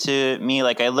familiar to me.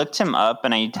 I looked him up,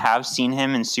 and I have seen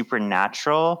him in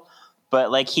Supernatural,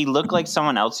 but he looked like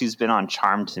someone else who's been on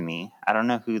Charmed to me. I don't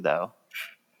know who, though.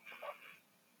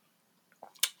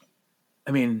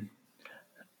 I mean,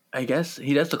 I guess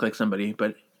he does look like somebody,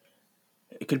 but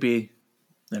it could be,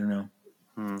 I don't know.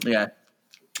 Yeah.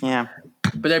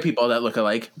 But there are people that look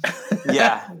alike.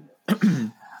 Yeah.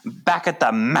 Back at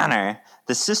the manor,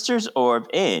 the sisters orb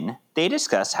in. They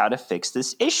discuss how to fix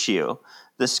this issue.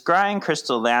 The scrying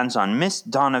crystal lands on Miss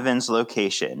Donovan's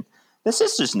location. The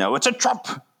sisters know it's a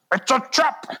trap. It's a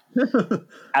trap.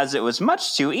 As it was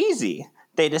much too easy,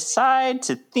 they decide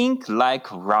to think like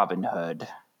Robin Hood.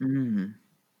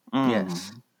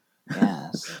 Yes.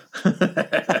 Yes.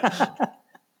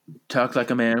 Talk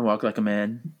like a man, walk like a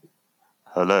man.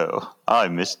 Hello,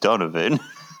 I'm Miss Donovan.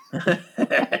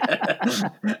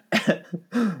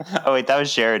 Oh, wait, that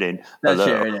was Sheridan. That's Hello,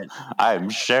 Sheridan. I'm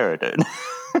Sheridan.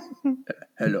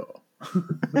 Hello.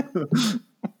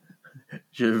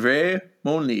 Je vais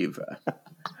mon livre.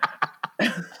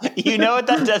 You know what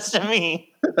that does to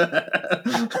me. I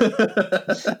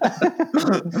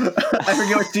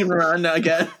forget what team we're on now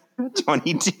again.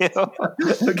 22.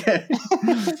 Okay.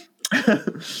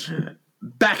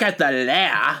 Back at the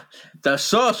lair, the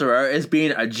sorcerer is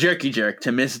being a jerky jerk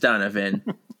to Miss Donovan.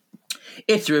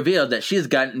 It's revealed that she's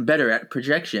gotten better at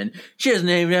projection. She doesn't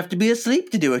even have to be asleep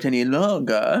to do it any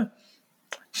longer.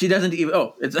 She doesn't even.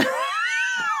 Oh, it's. I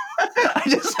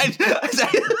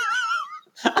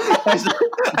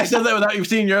said that without you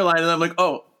seeing your line, and I'm like,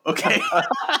 oh, okay.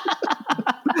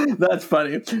 That's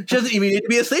funny. She doesn't even need to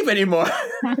be asleep anymore.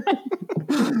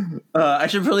 I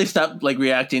should really stop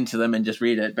reacting to them and just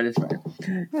read it, but it's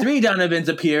fine. 3 Donovans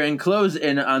appear and close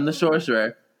in on the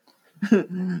sorcerer.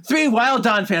 3 Wild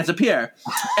Dawn fans appear.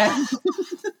 And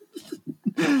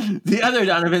the other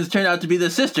Donovans turn out to be the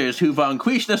sisters who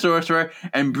vanquish the sorcerer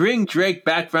and bring Drake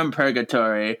back from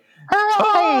purgatory.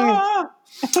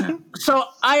 So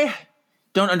I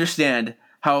don't understand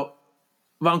how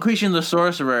vanquishing the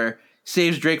sorcerer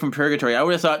saves Drake from purgatory. I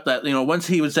would have thought that, once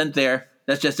he was sent there,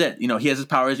 that's just it. He has his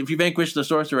powers. If you vanquish the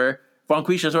sorcerer,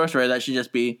 that should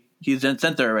just be, he's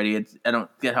sent there already. I don't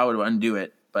get how it would undo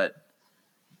it, but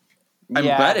I'm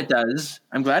glad it does.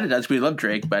 We love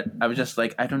Drake, but I was just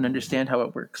like, I don't understand how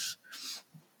it works.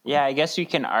 Yeah, I guess we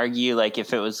can argue,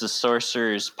 if it was the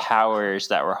sorcerer's powers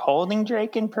that were holding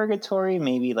Drake in purgatory,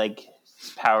 maybe,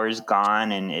 his power's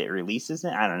gone and it releases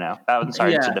it. I don't know. That one's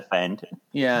hard to defend.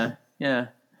 Yeah.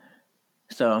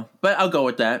 So, but I'll go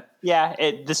with that. Yeah,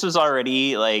 this was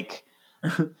already,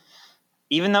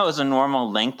 even though it was a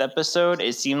normal length episode,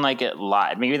 it seemed like it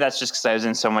lied. Maybe that's just because I was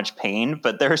in so much pain,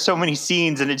 but there were so many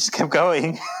scenes and it just kept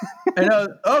going. I know.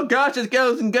 Oh, gosh, it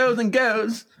goes and goes and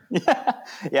goes.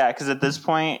 Yeah, because at this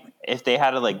point, if they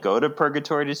had to go to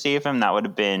purgatory to save him, that would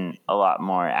have been a lot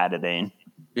more added in.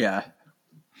 Yeah.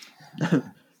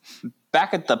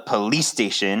 Back at the police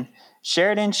station,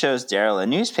 Sheridan shows Daryl a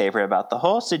newspaper about the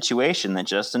whole situation that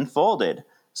just unfolded.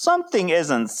 Something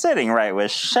isn't sitting right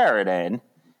with Sheridan.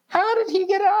 How did he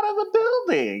get out of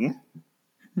the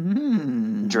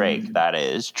building? Drake, that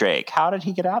is. Drake, how did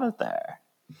he get out of there?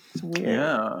 It's weird.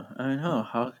 Yeah, I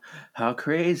know. How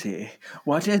crazy.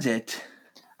 What is it?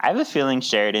 I have a feeling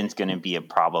Sheridan's going to be a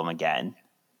problem again.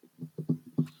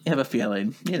 I have a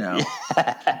feeling,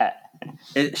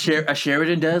 A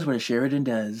Sheridan does what a Sheridan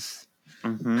does.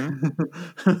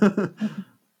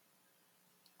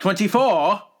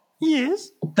 24?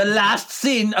 Yes. The last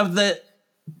scene of the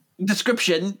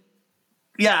description.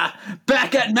 Yeah,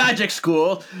 back at magic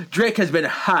school, Drake has been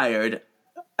hired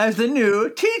as the new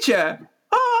teacher.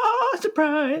 Oh,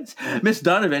 surprise! Miss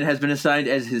Donovan has been assigned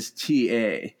as his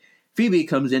TA. Phoebe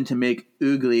comes in to make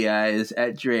oogly eyes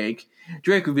at Drake.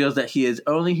 Drake reveals that he is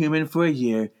only human for a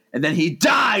year, and then he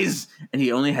dies, and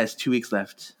he only has 2 weeks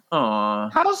left.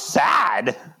 Aww. How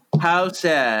sad. How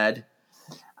sad.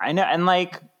 I know, and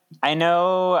I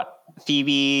know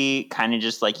Phoebe kind of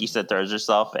just, like you said, throws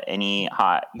herself at any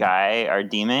hot guy or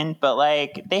demon, but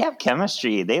they have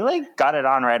chemistry. They got it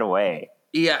on right away.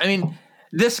 Yeah, I mean,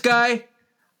 this guy,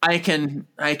 I can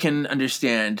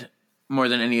understand more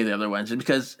than any of the other ones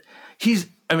because he's.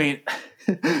 I mean,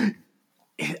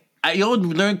 you'll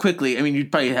learn quickly. I mean, you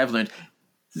probably have learned.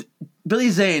 Billy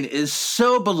Zane is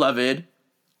so beloved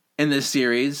in this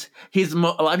series. He's a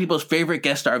lot of people's favorite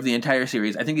guest star of the entire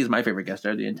series. I think he's my favorite guest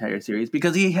star of the entire series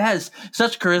because he has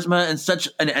such charisma and such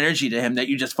an energy to him that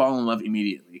you just fall in love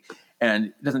immediately, and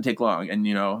it doesn't take long. And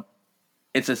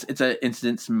it's a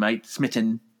instant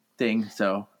smitten thing.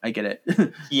 So I get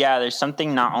it. Yeah, there's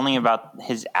something not only about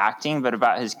his acting but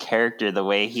about his character, the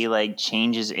way he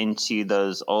changes into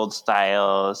those old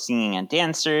style singing and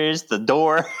dancers. The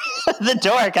door, the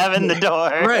door, Kevin, the door.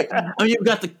 Right. I mean,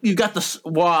 you've got the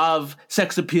suave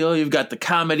sex appeal. You've got the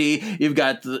comedy. You've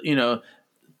got the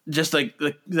just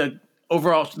the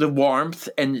overall the warmth,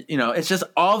 and it's just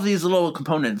all these little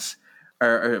components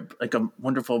are like a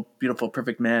wonderful, beautiful,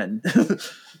 perfect man.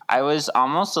 I was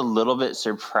almost a little bit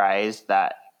surprised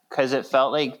that because it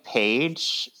felt like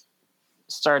Paige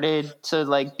started to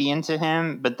like be into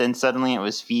him, but then suddenly it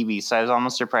was Phoebe. So I was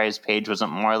almost surprised Paige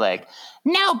wasn't more like,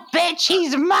 no, bitch,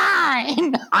 he's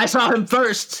mine. I saw him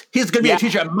first. He's going to be a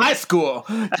teacher at my school.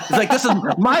 It's like, this is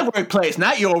my workplace,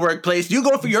 not your workplace. You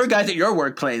go for your guys at your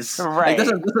workplace. Right. Like,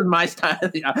 this is my style.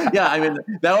 Yeah, I mean,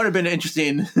 that would have been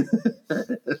interesting.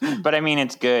 But I mean,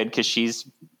 it's good because she's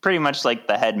pretty much like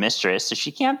the head mistress, so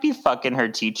she can't be fucking her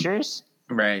teachers.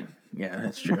 Right. Yeah,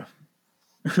 that's true.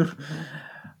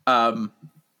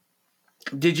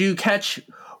 Did you catch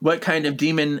what kind of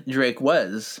demon Drake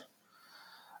was?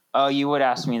 Oh, you would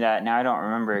ask me that. Now I don't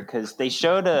remember because they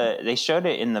showed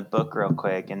it in the book real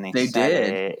quick, and they said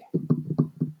did. it.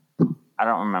 I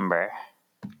don't remember.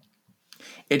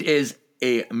 It is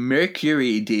a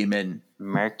Mercury demon.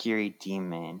 Mercury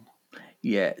demon.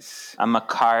 Yes. A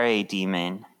Makare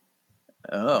demon.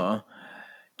 Oh.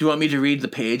 Do you want me to read the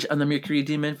page on the Mercury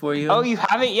demon for you? Oh, you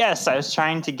have it? Yes. I was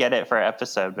trying to get it for an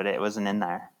episode, but it wasn't in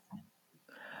there.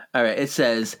 All right. It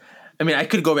says, I mean, I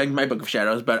could go back to my Book of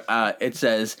Shadows, but it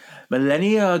says,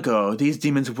 millennia ago, these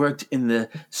demons worked in the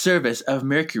service of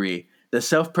Mercury, the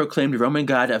self-proclaimed Roman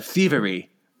god of thievery,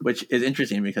 which is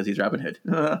interesting because he's Robin Hood.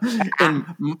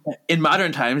 In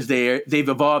modern times, they've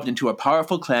evolved into a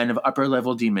powerful clan of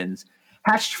upper-level demons.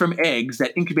 Hatched from eggs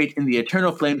that incubate in the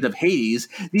eternal flames of Hades,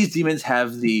 these demons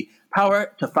have the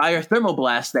power to fire thermal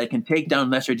blasts that can take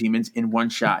down lesser demons in one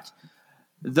shot.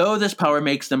 Though this power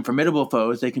makes them formidable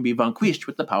foes, they can be vanquished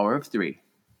with the power of 3.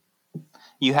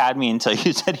 You had me until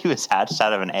you said he was hatched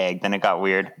out of an egg. Then it got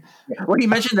weird. Well, he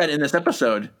mentioned that in this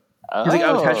episode. Oh. He's like,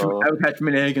 I was hatched from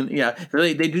an egg. And yeah,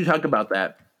 really, they do talk about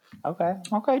that. Okay,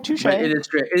 touche. But it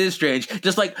is strange.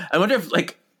 Just like, I wonder if,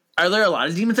 like, are there a lot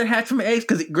of demons that hatch from eggs?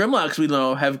 Because Grimlocks, we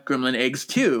know, have gremlin eggs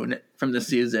too from this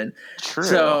season. True.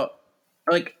 So,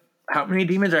 like, how many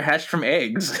demons are hatched from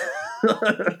eggs?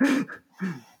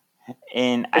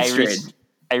 And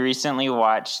I recently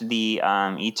watched the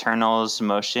Eternals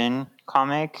motion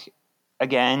comic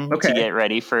again to get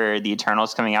ready for the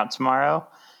Eternals coming out tomorrow.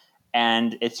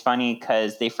 And it's funny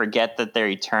because they forget that they're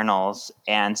Eternals,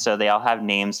 and so they all have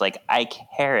names like Ike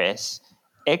Harris,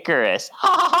 Icarus,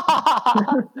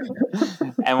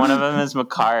 and one of them is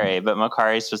Makare, but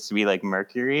Makare is supposed to be like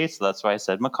Mercury, so that's why I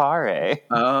said Makare.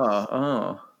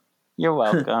 Oh. You're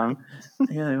welcome.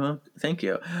 Yeah, well, thank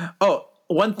you. Oh,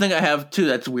 one thing I have too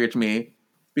that's weird to me,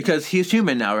 because he's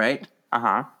human now, right?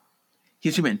 Uh-huh.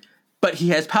 He's human, but he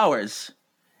has powers.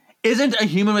 Isn't a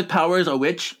human with powers a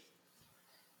witch?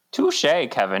 Touche,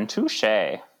 Kevin. Touche.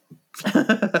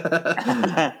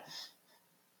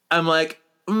 I'm like,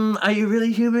 are you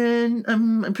really human?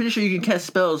 I'm pretty sure you can cast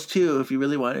spells too if you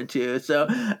really wanted to. So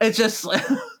it's just like,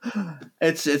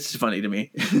 it's funny to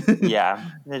me. Yeah,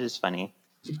 it is funny.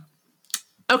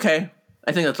 Okay,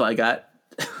 I think that's all I got.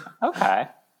 Okay.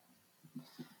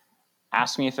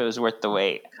 Ask me if it was worth the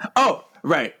wait. Oh,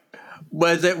 right.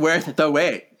 Was it worth the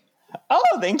wait?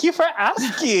 Oh, thank you for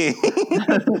asking.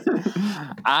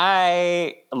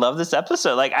 I love this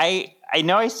episode. Like, I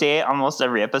know I say it almost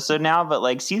every episode now, but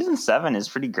like season 7 is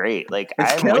pretty great. Like,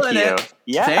 It's I'm with killing you. it.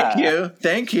 Yeah.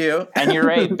 Thank you. And you're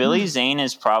right. Billy Zane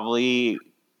is probably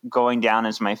going down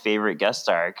as my favorite guest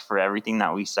star for everything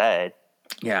that we said.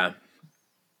 Yeah.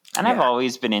 And I've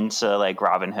always been into like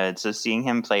Robin Hood, so seeing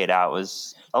him play it out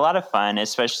was a lot of fun,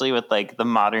 especially with like the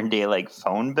modern day like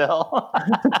phone bill.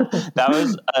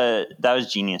 that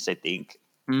was genius, I think.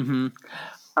 Mm-hmm.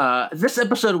 This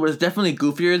episode was definitely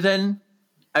goofier than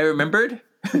I remembered.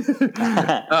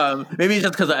 Maybe it's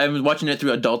just because I'm watching it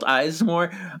through adult eyes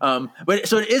more. But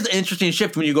so it is an interesting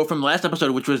shift when you go from last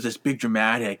episode, which was this big,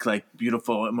 dramatic, like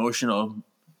beautiful, emotional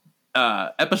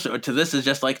episode, to this is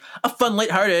just like a fun,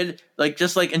 lighthearted, like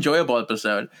just like enjoyable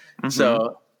episode. Mm-hmm.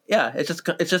 So yeah, it's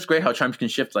just great how charms can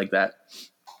shift like that.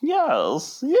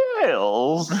 Yes.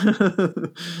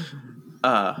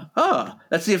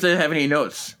 Let's see if they have any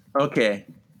notes. Okay.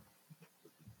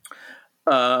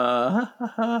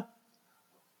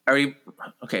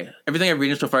 Everything I've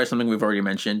read so far is something we've already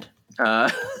mentioned.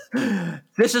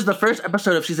 This is the first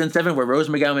episode of season 7 where Rose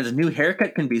McGowan's new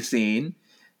haircut can be seen.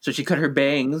 So she cut her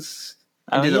bangs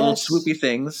and did the little swoopy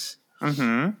things.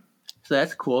 Mm-hmm. So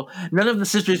that's cool. None of the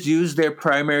sisters used their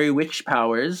primary witch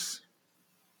powers.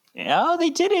 Oh, they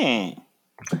didn't.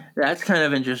 That's kind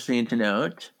of interesting to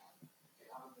note.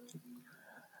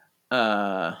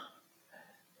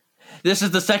 This is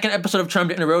the second episode of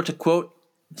Charmed in a row to quote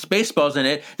Spaceballs in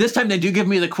it. This time they do give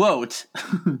me the quote.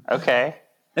 Okay.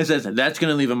 It says, "That's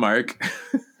going to leave a mark."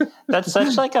 That's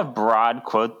such like a broad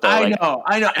quote, though. I know.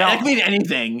 That can mean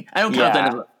anything. I don't count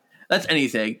that as, that's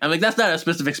anything. I'm like, that's not a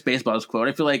specific Spaceballs quote.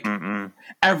 I feel like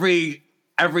every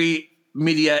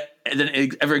media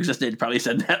that ever existed probably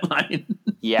said that line.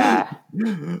 Yeah.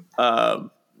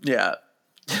 Yeah.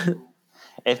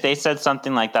 If they said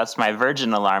something like, that's my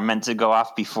Virgin alarm meant to go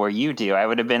off before you do, I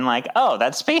would have been like, oh,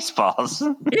 that's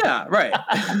Spaceballs. Yeah, right.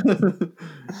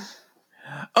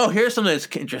 Oh, here's something that's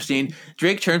interesting.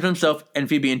 Drake turns himself and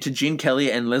Phoebe into Gene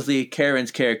Kelly and Leslie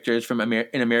Caron's characters from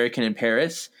in American in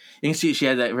Paris. You can see she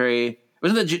had that very...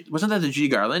 Wasn't that the Judy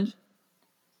Garland?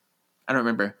 I don't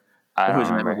remember. I don't who was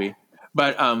in that remember. movie.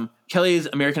 But Kelly's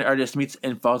American artist meets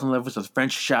and falls in love with a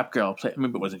French shop girl.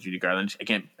 Maybe it wasn't Judy Garland. I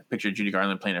can't picture Judy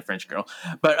Garland playing a French girl.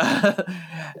 But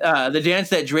the dance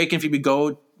that Drake and Phoebe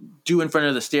go do in front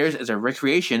of the stairs is a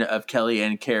recreation of Kelly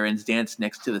and Karen's dance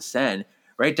next to the Seine,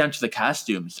 right down to the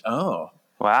costumes. Oh.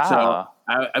 Wow.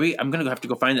 So I'm going to have to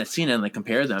go find that scene and like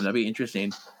compare them. That'd be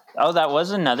interesting. Oh, that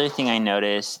was another thing I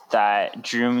noticed that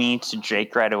drew me to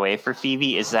Drake right away for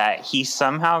Phoebe is that he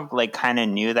somehow like kind of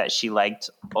knew that she liked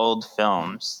old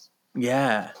films.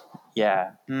 Yeah.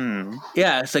 Yeah.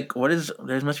 Yeah, it's like,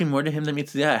 there must be more to him than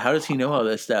meets the eye. How does he know all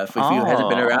this stuff if he hasn't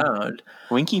been around?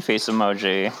 Winky face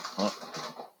emoji.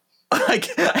 I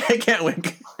can't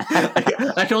wink.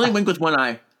 I can only wink with one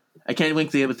eye. I can't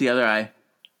wink with the other eye. I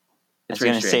was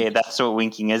going to say, that's what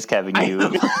winking is, Kevin.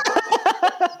 You.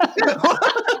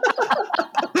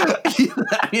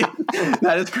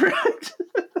 That is correct.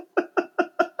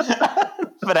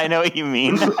 But I know what you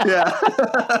mean. Yeah.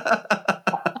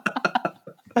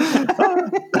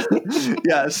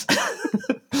 Yes.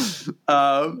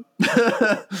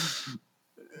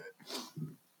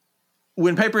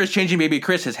 When Piper is changing baby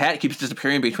Chris, his hat keeps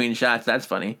disappearing between shots. That's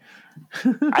funny.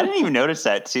 I didn't even notice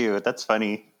that, too. That's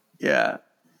funny. Yeah.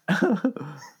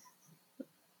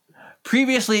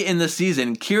 Previously in the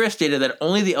season, Kira stated that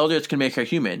only the elders can make her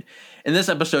human. In this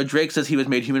episode, Drake says he was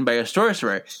made human by a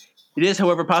sorcerer. It is,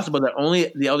 however, possible that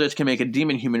only the elders can make a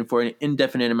demon human for an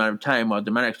indefinite amount of time, while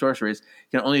demonic sorcerers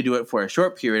can only do it for a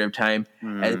short period of time,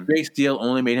 as Drake's deal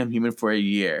only made him human for a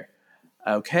year.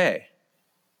 Okay.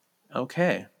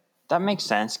 That makes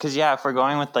sense, because, yeah, if we're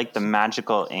going with, like, the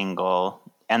magical angle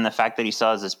and the fact that he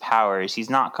still has his powers, he's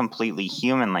not completely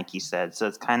human, like you said, so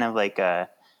it's kind of like a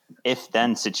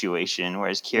if-then situation,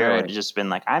 whereas Kira would have just been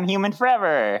like, I'm human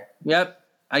forever. Yep.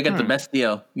 I got the best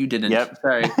deal. You didn't. Yep.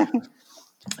 Sorry.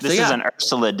 This is an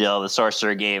Ursula deal the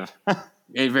sorcerer gave.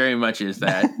 It very much is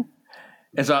that.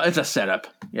 It's a setup.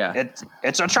 Yeah.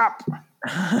 It's a trap.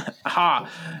 Aha.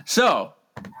 So,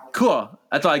 cool.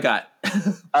 That's all I got.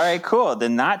 All right, cool.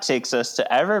 Then that takes us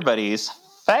to everybody's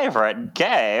favorite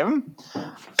game,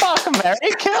 Fuck,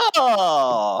 Marry,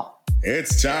 Kill.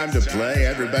 It's time to play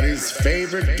everybody's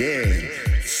favorite game.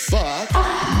 Fuck,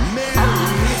 marry,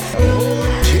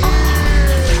 or kill.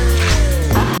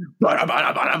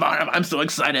 I'm so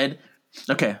excited.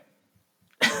 Okay.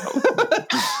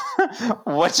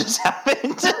 What just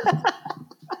happened?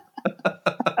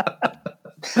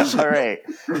 All right.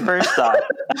 First off,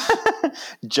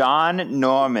 John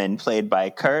Norman, played by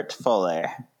Kurt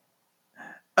Fuller.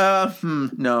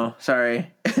 No,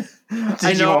 sorry.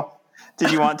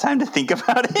 Did you want time to think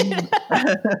about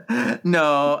it?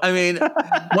 No, I mean,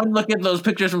 one look at those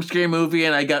pictures from Scary Movie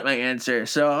and I got my answer.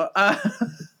 So,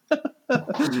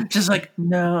 just like,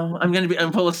 no,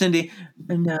 I'm full of Cindy.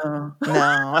 No.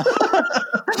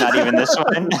 Not even this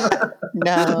one?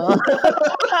 No.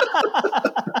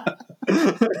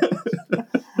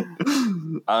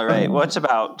 All right, what's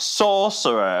about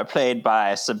Sorcerer, played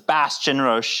by Sebastian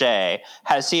Roche?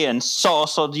 Has he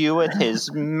ensorcelled you with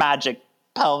his magic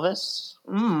pelvis?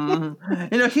 He's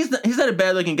not a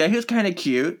bad looking guy. He was kind of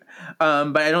cute,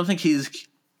 but I don't think he's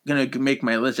gonna make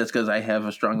my list just because I have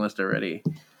a strong list already.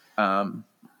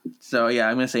 So yeah,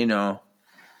 I'm gonna say no.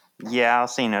 Yeah, I'll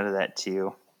say no to that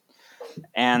too.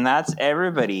 And that's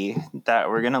everybody that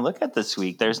we're gonna look at this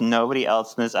week. There's nobody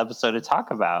else in this episode to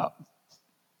talk about.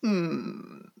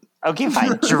 Okay,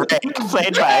 fine. Drake,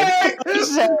 played by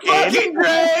Fucking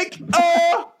Drake.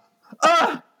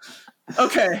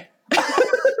 Okay.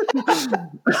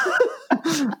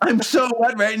 I'm so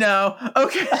wet right now.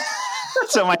 Okay.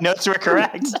 So my notes were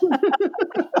correct.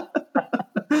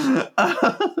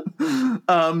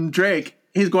 Drake.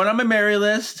 He's going on my Mary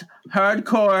list.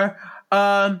 Hardcore.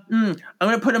 I'm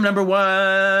gonna put him number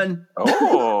 1.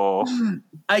 Oh.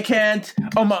 I can't.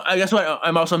 I guess what?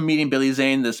 I'm also meeting Billy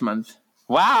Zane this month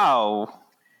Wow.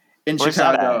 in Where's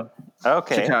Chicago. that at?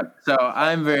 Okay. Chicago. So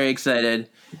I'm very excited.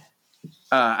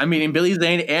 I'm meeting Billy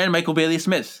Zane and Michael Bailey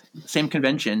Smith. Same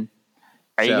convention.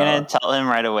 Are you going to tell him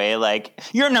right away, like,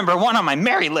 you're number 1 on my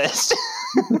Mary list?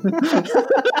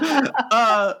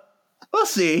 We'll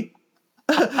see.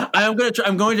 I'm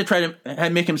going to try to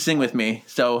make him sing with me.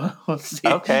 So we'll see.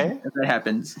 Okay. If that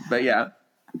happens. But yeah.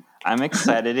 I'm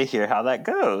excited to hear how that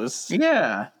goes.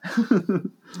 Yeah.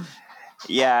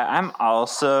 Yeah, I'm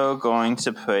also going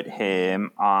to put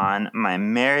him on my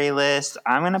Mary list.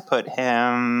 I'm going to put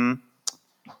him...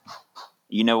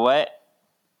 You know what?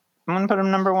 I'm going to put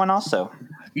him number 1 also.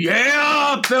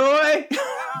 Yeah, boy!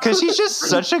 Because he's just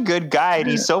such a good guy and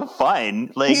he's so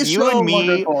fun. Like, He's you so and me,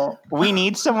 wonderful. we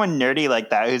need someone nerdy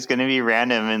like that who's going to be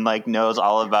random and, like, knows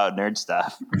all about nerd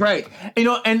stuff. Right. And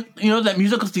that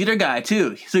musical theater guy,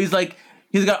 too. So he's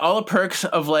got all the perks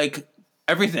of, like,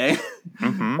 everything.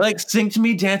 Mm-hmm. Like, sing to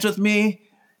me, dance with me,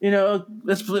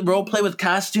 let's role play with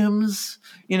costumes,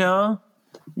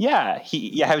 Yeah,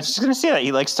 I was just gonna say that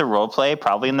he likes to role play,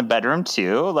 probably in the bedroom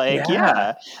too. Like,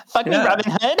 fuck me, Robin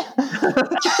Hood.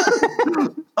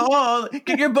 Oh,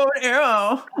 get your bow and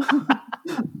arrow.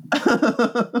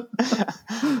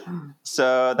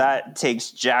 So that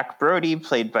takes Jack Brody,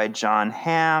 played by John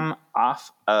Hamm,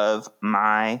 off of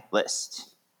my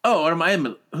list. Oh,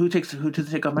 who to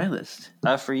take off my list?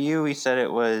 For you, we said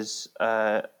it was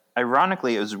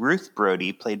ironically it was Ruth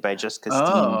Brody, played by Jessica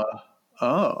Steen.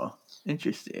 Oh.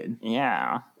 Interested.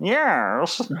 Yeah.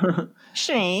 Yes.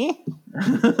 She.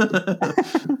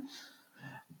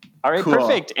 All right, cool.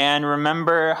 Perfect. And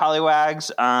remember, Hollywags,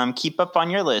 keep up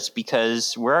on your list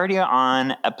because we're already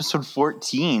on episode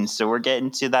 14, so we're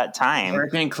getting to that time. We're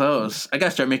getting close. I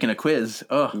gotta start making a quiz.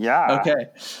 Oh, yeah. Okay.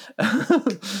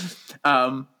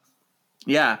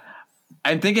 Yeah.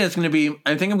 I'm thinking I'm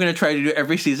gonna try to do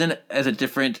every season as a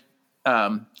different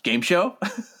game show.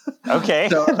 Okay.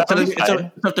 So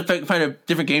I have to find a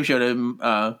different game show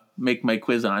to make my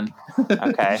quiz on.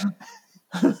 Okay.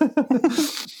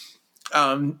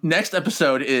 Next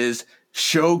episode is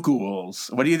Show Ghouls.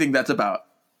 What do you think that's about?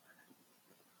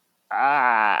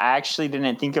 I actually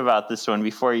didn't think about this one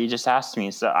before you just asked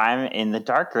me, so I'm in the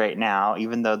dark right now,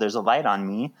 even though there's a light on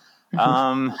me.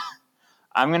 I'm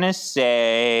going to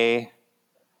say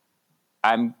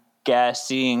I'm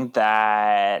guessing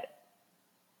that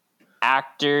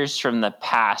actors from the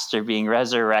past are being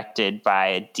resurrected by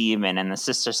a demon and the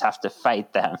sisters have to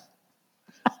fight them.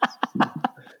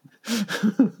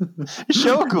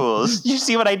 Show Ghouls. You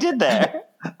see what I did there?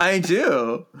 I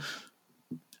do.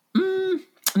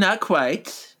 Not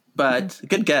quite, but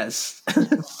good guess.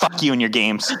 Fuck you and your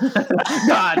games.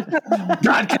 God,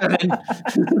 Kevin.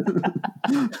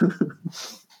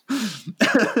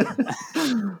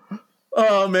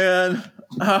 Oh man,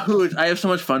 I have so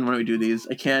much fun when we do these.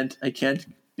 I can't. It's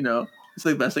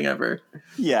the best thing ever.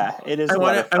 Yeah, it is. I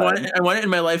want it in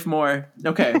my life more.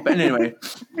 Okay, but anyway.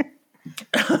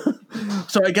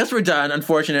 So I guess we're done,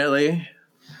 unfortunately.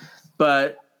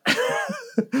 But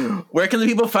where can the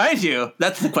people find you?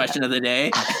 That's the question of the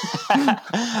day.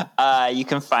 You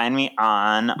can find me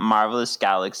on Marvelous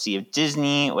Galaxy of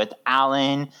Disney with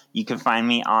Alan. You can find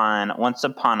me on Once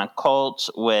Upon a Cult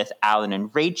with Alan and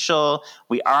Rachel.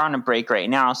 We are on a break right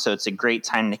now, so it's a great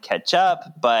time to catch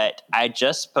up. But I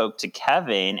just spoke to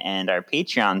Kevin, and our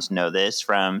Patreons know this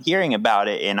from hearing about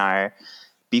it in our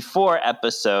before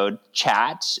episode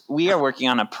chat. We are working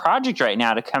on a project right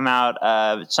now to come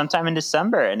out sometime in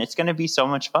December, and it's going to be so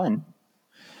much fun.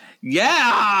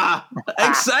 Yeah,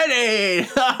 exciting.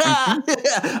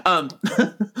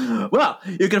 Well,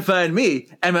 you can find me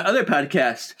and my other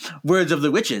podcast, Words of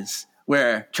the Witches,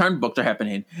 where charm books are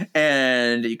happening.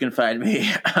 And you can find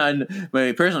me on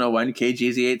my personal one,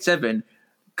 KGZ87.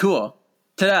 Cool.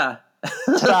 Ta-da.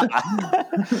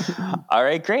 All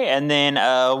right, great. And then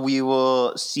we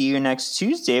will see you next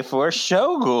Tuesday for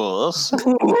Show Ghouls.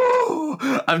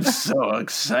 I'm so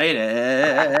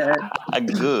excited.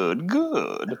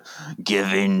 Good.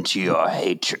 Give in to your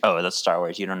hatred. Oh, that's Star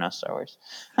Wars. You don't know Star Wars.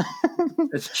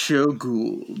 It's Show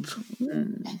Ghouls.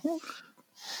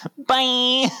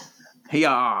 Bye.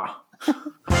 Yeah.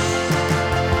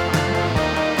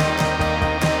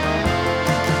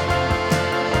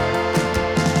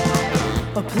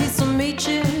 Oh, pleased to meet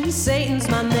you, Satan's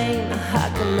my name. I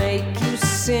can make you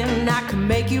sin, I can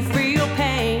make you feel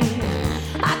pain.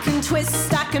 I can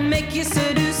twist, I can make you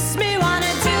seduce.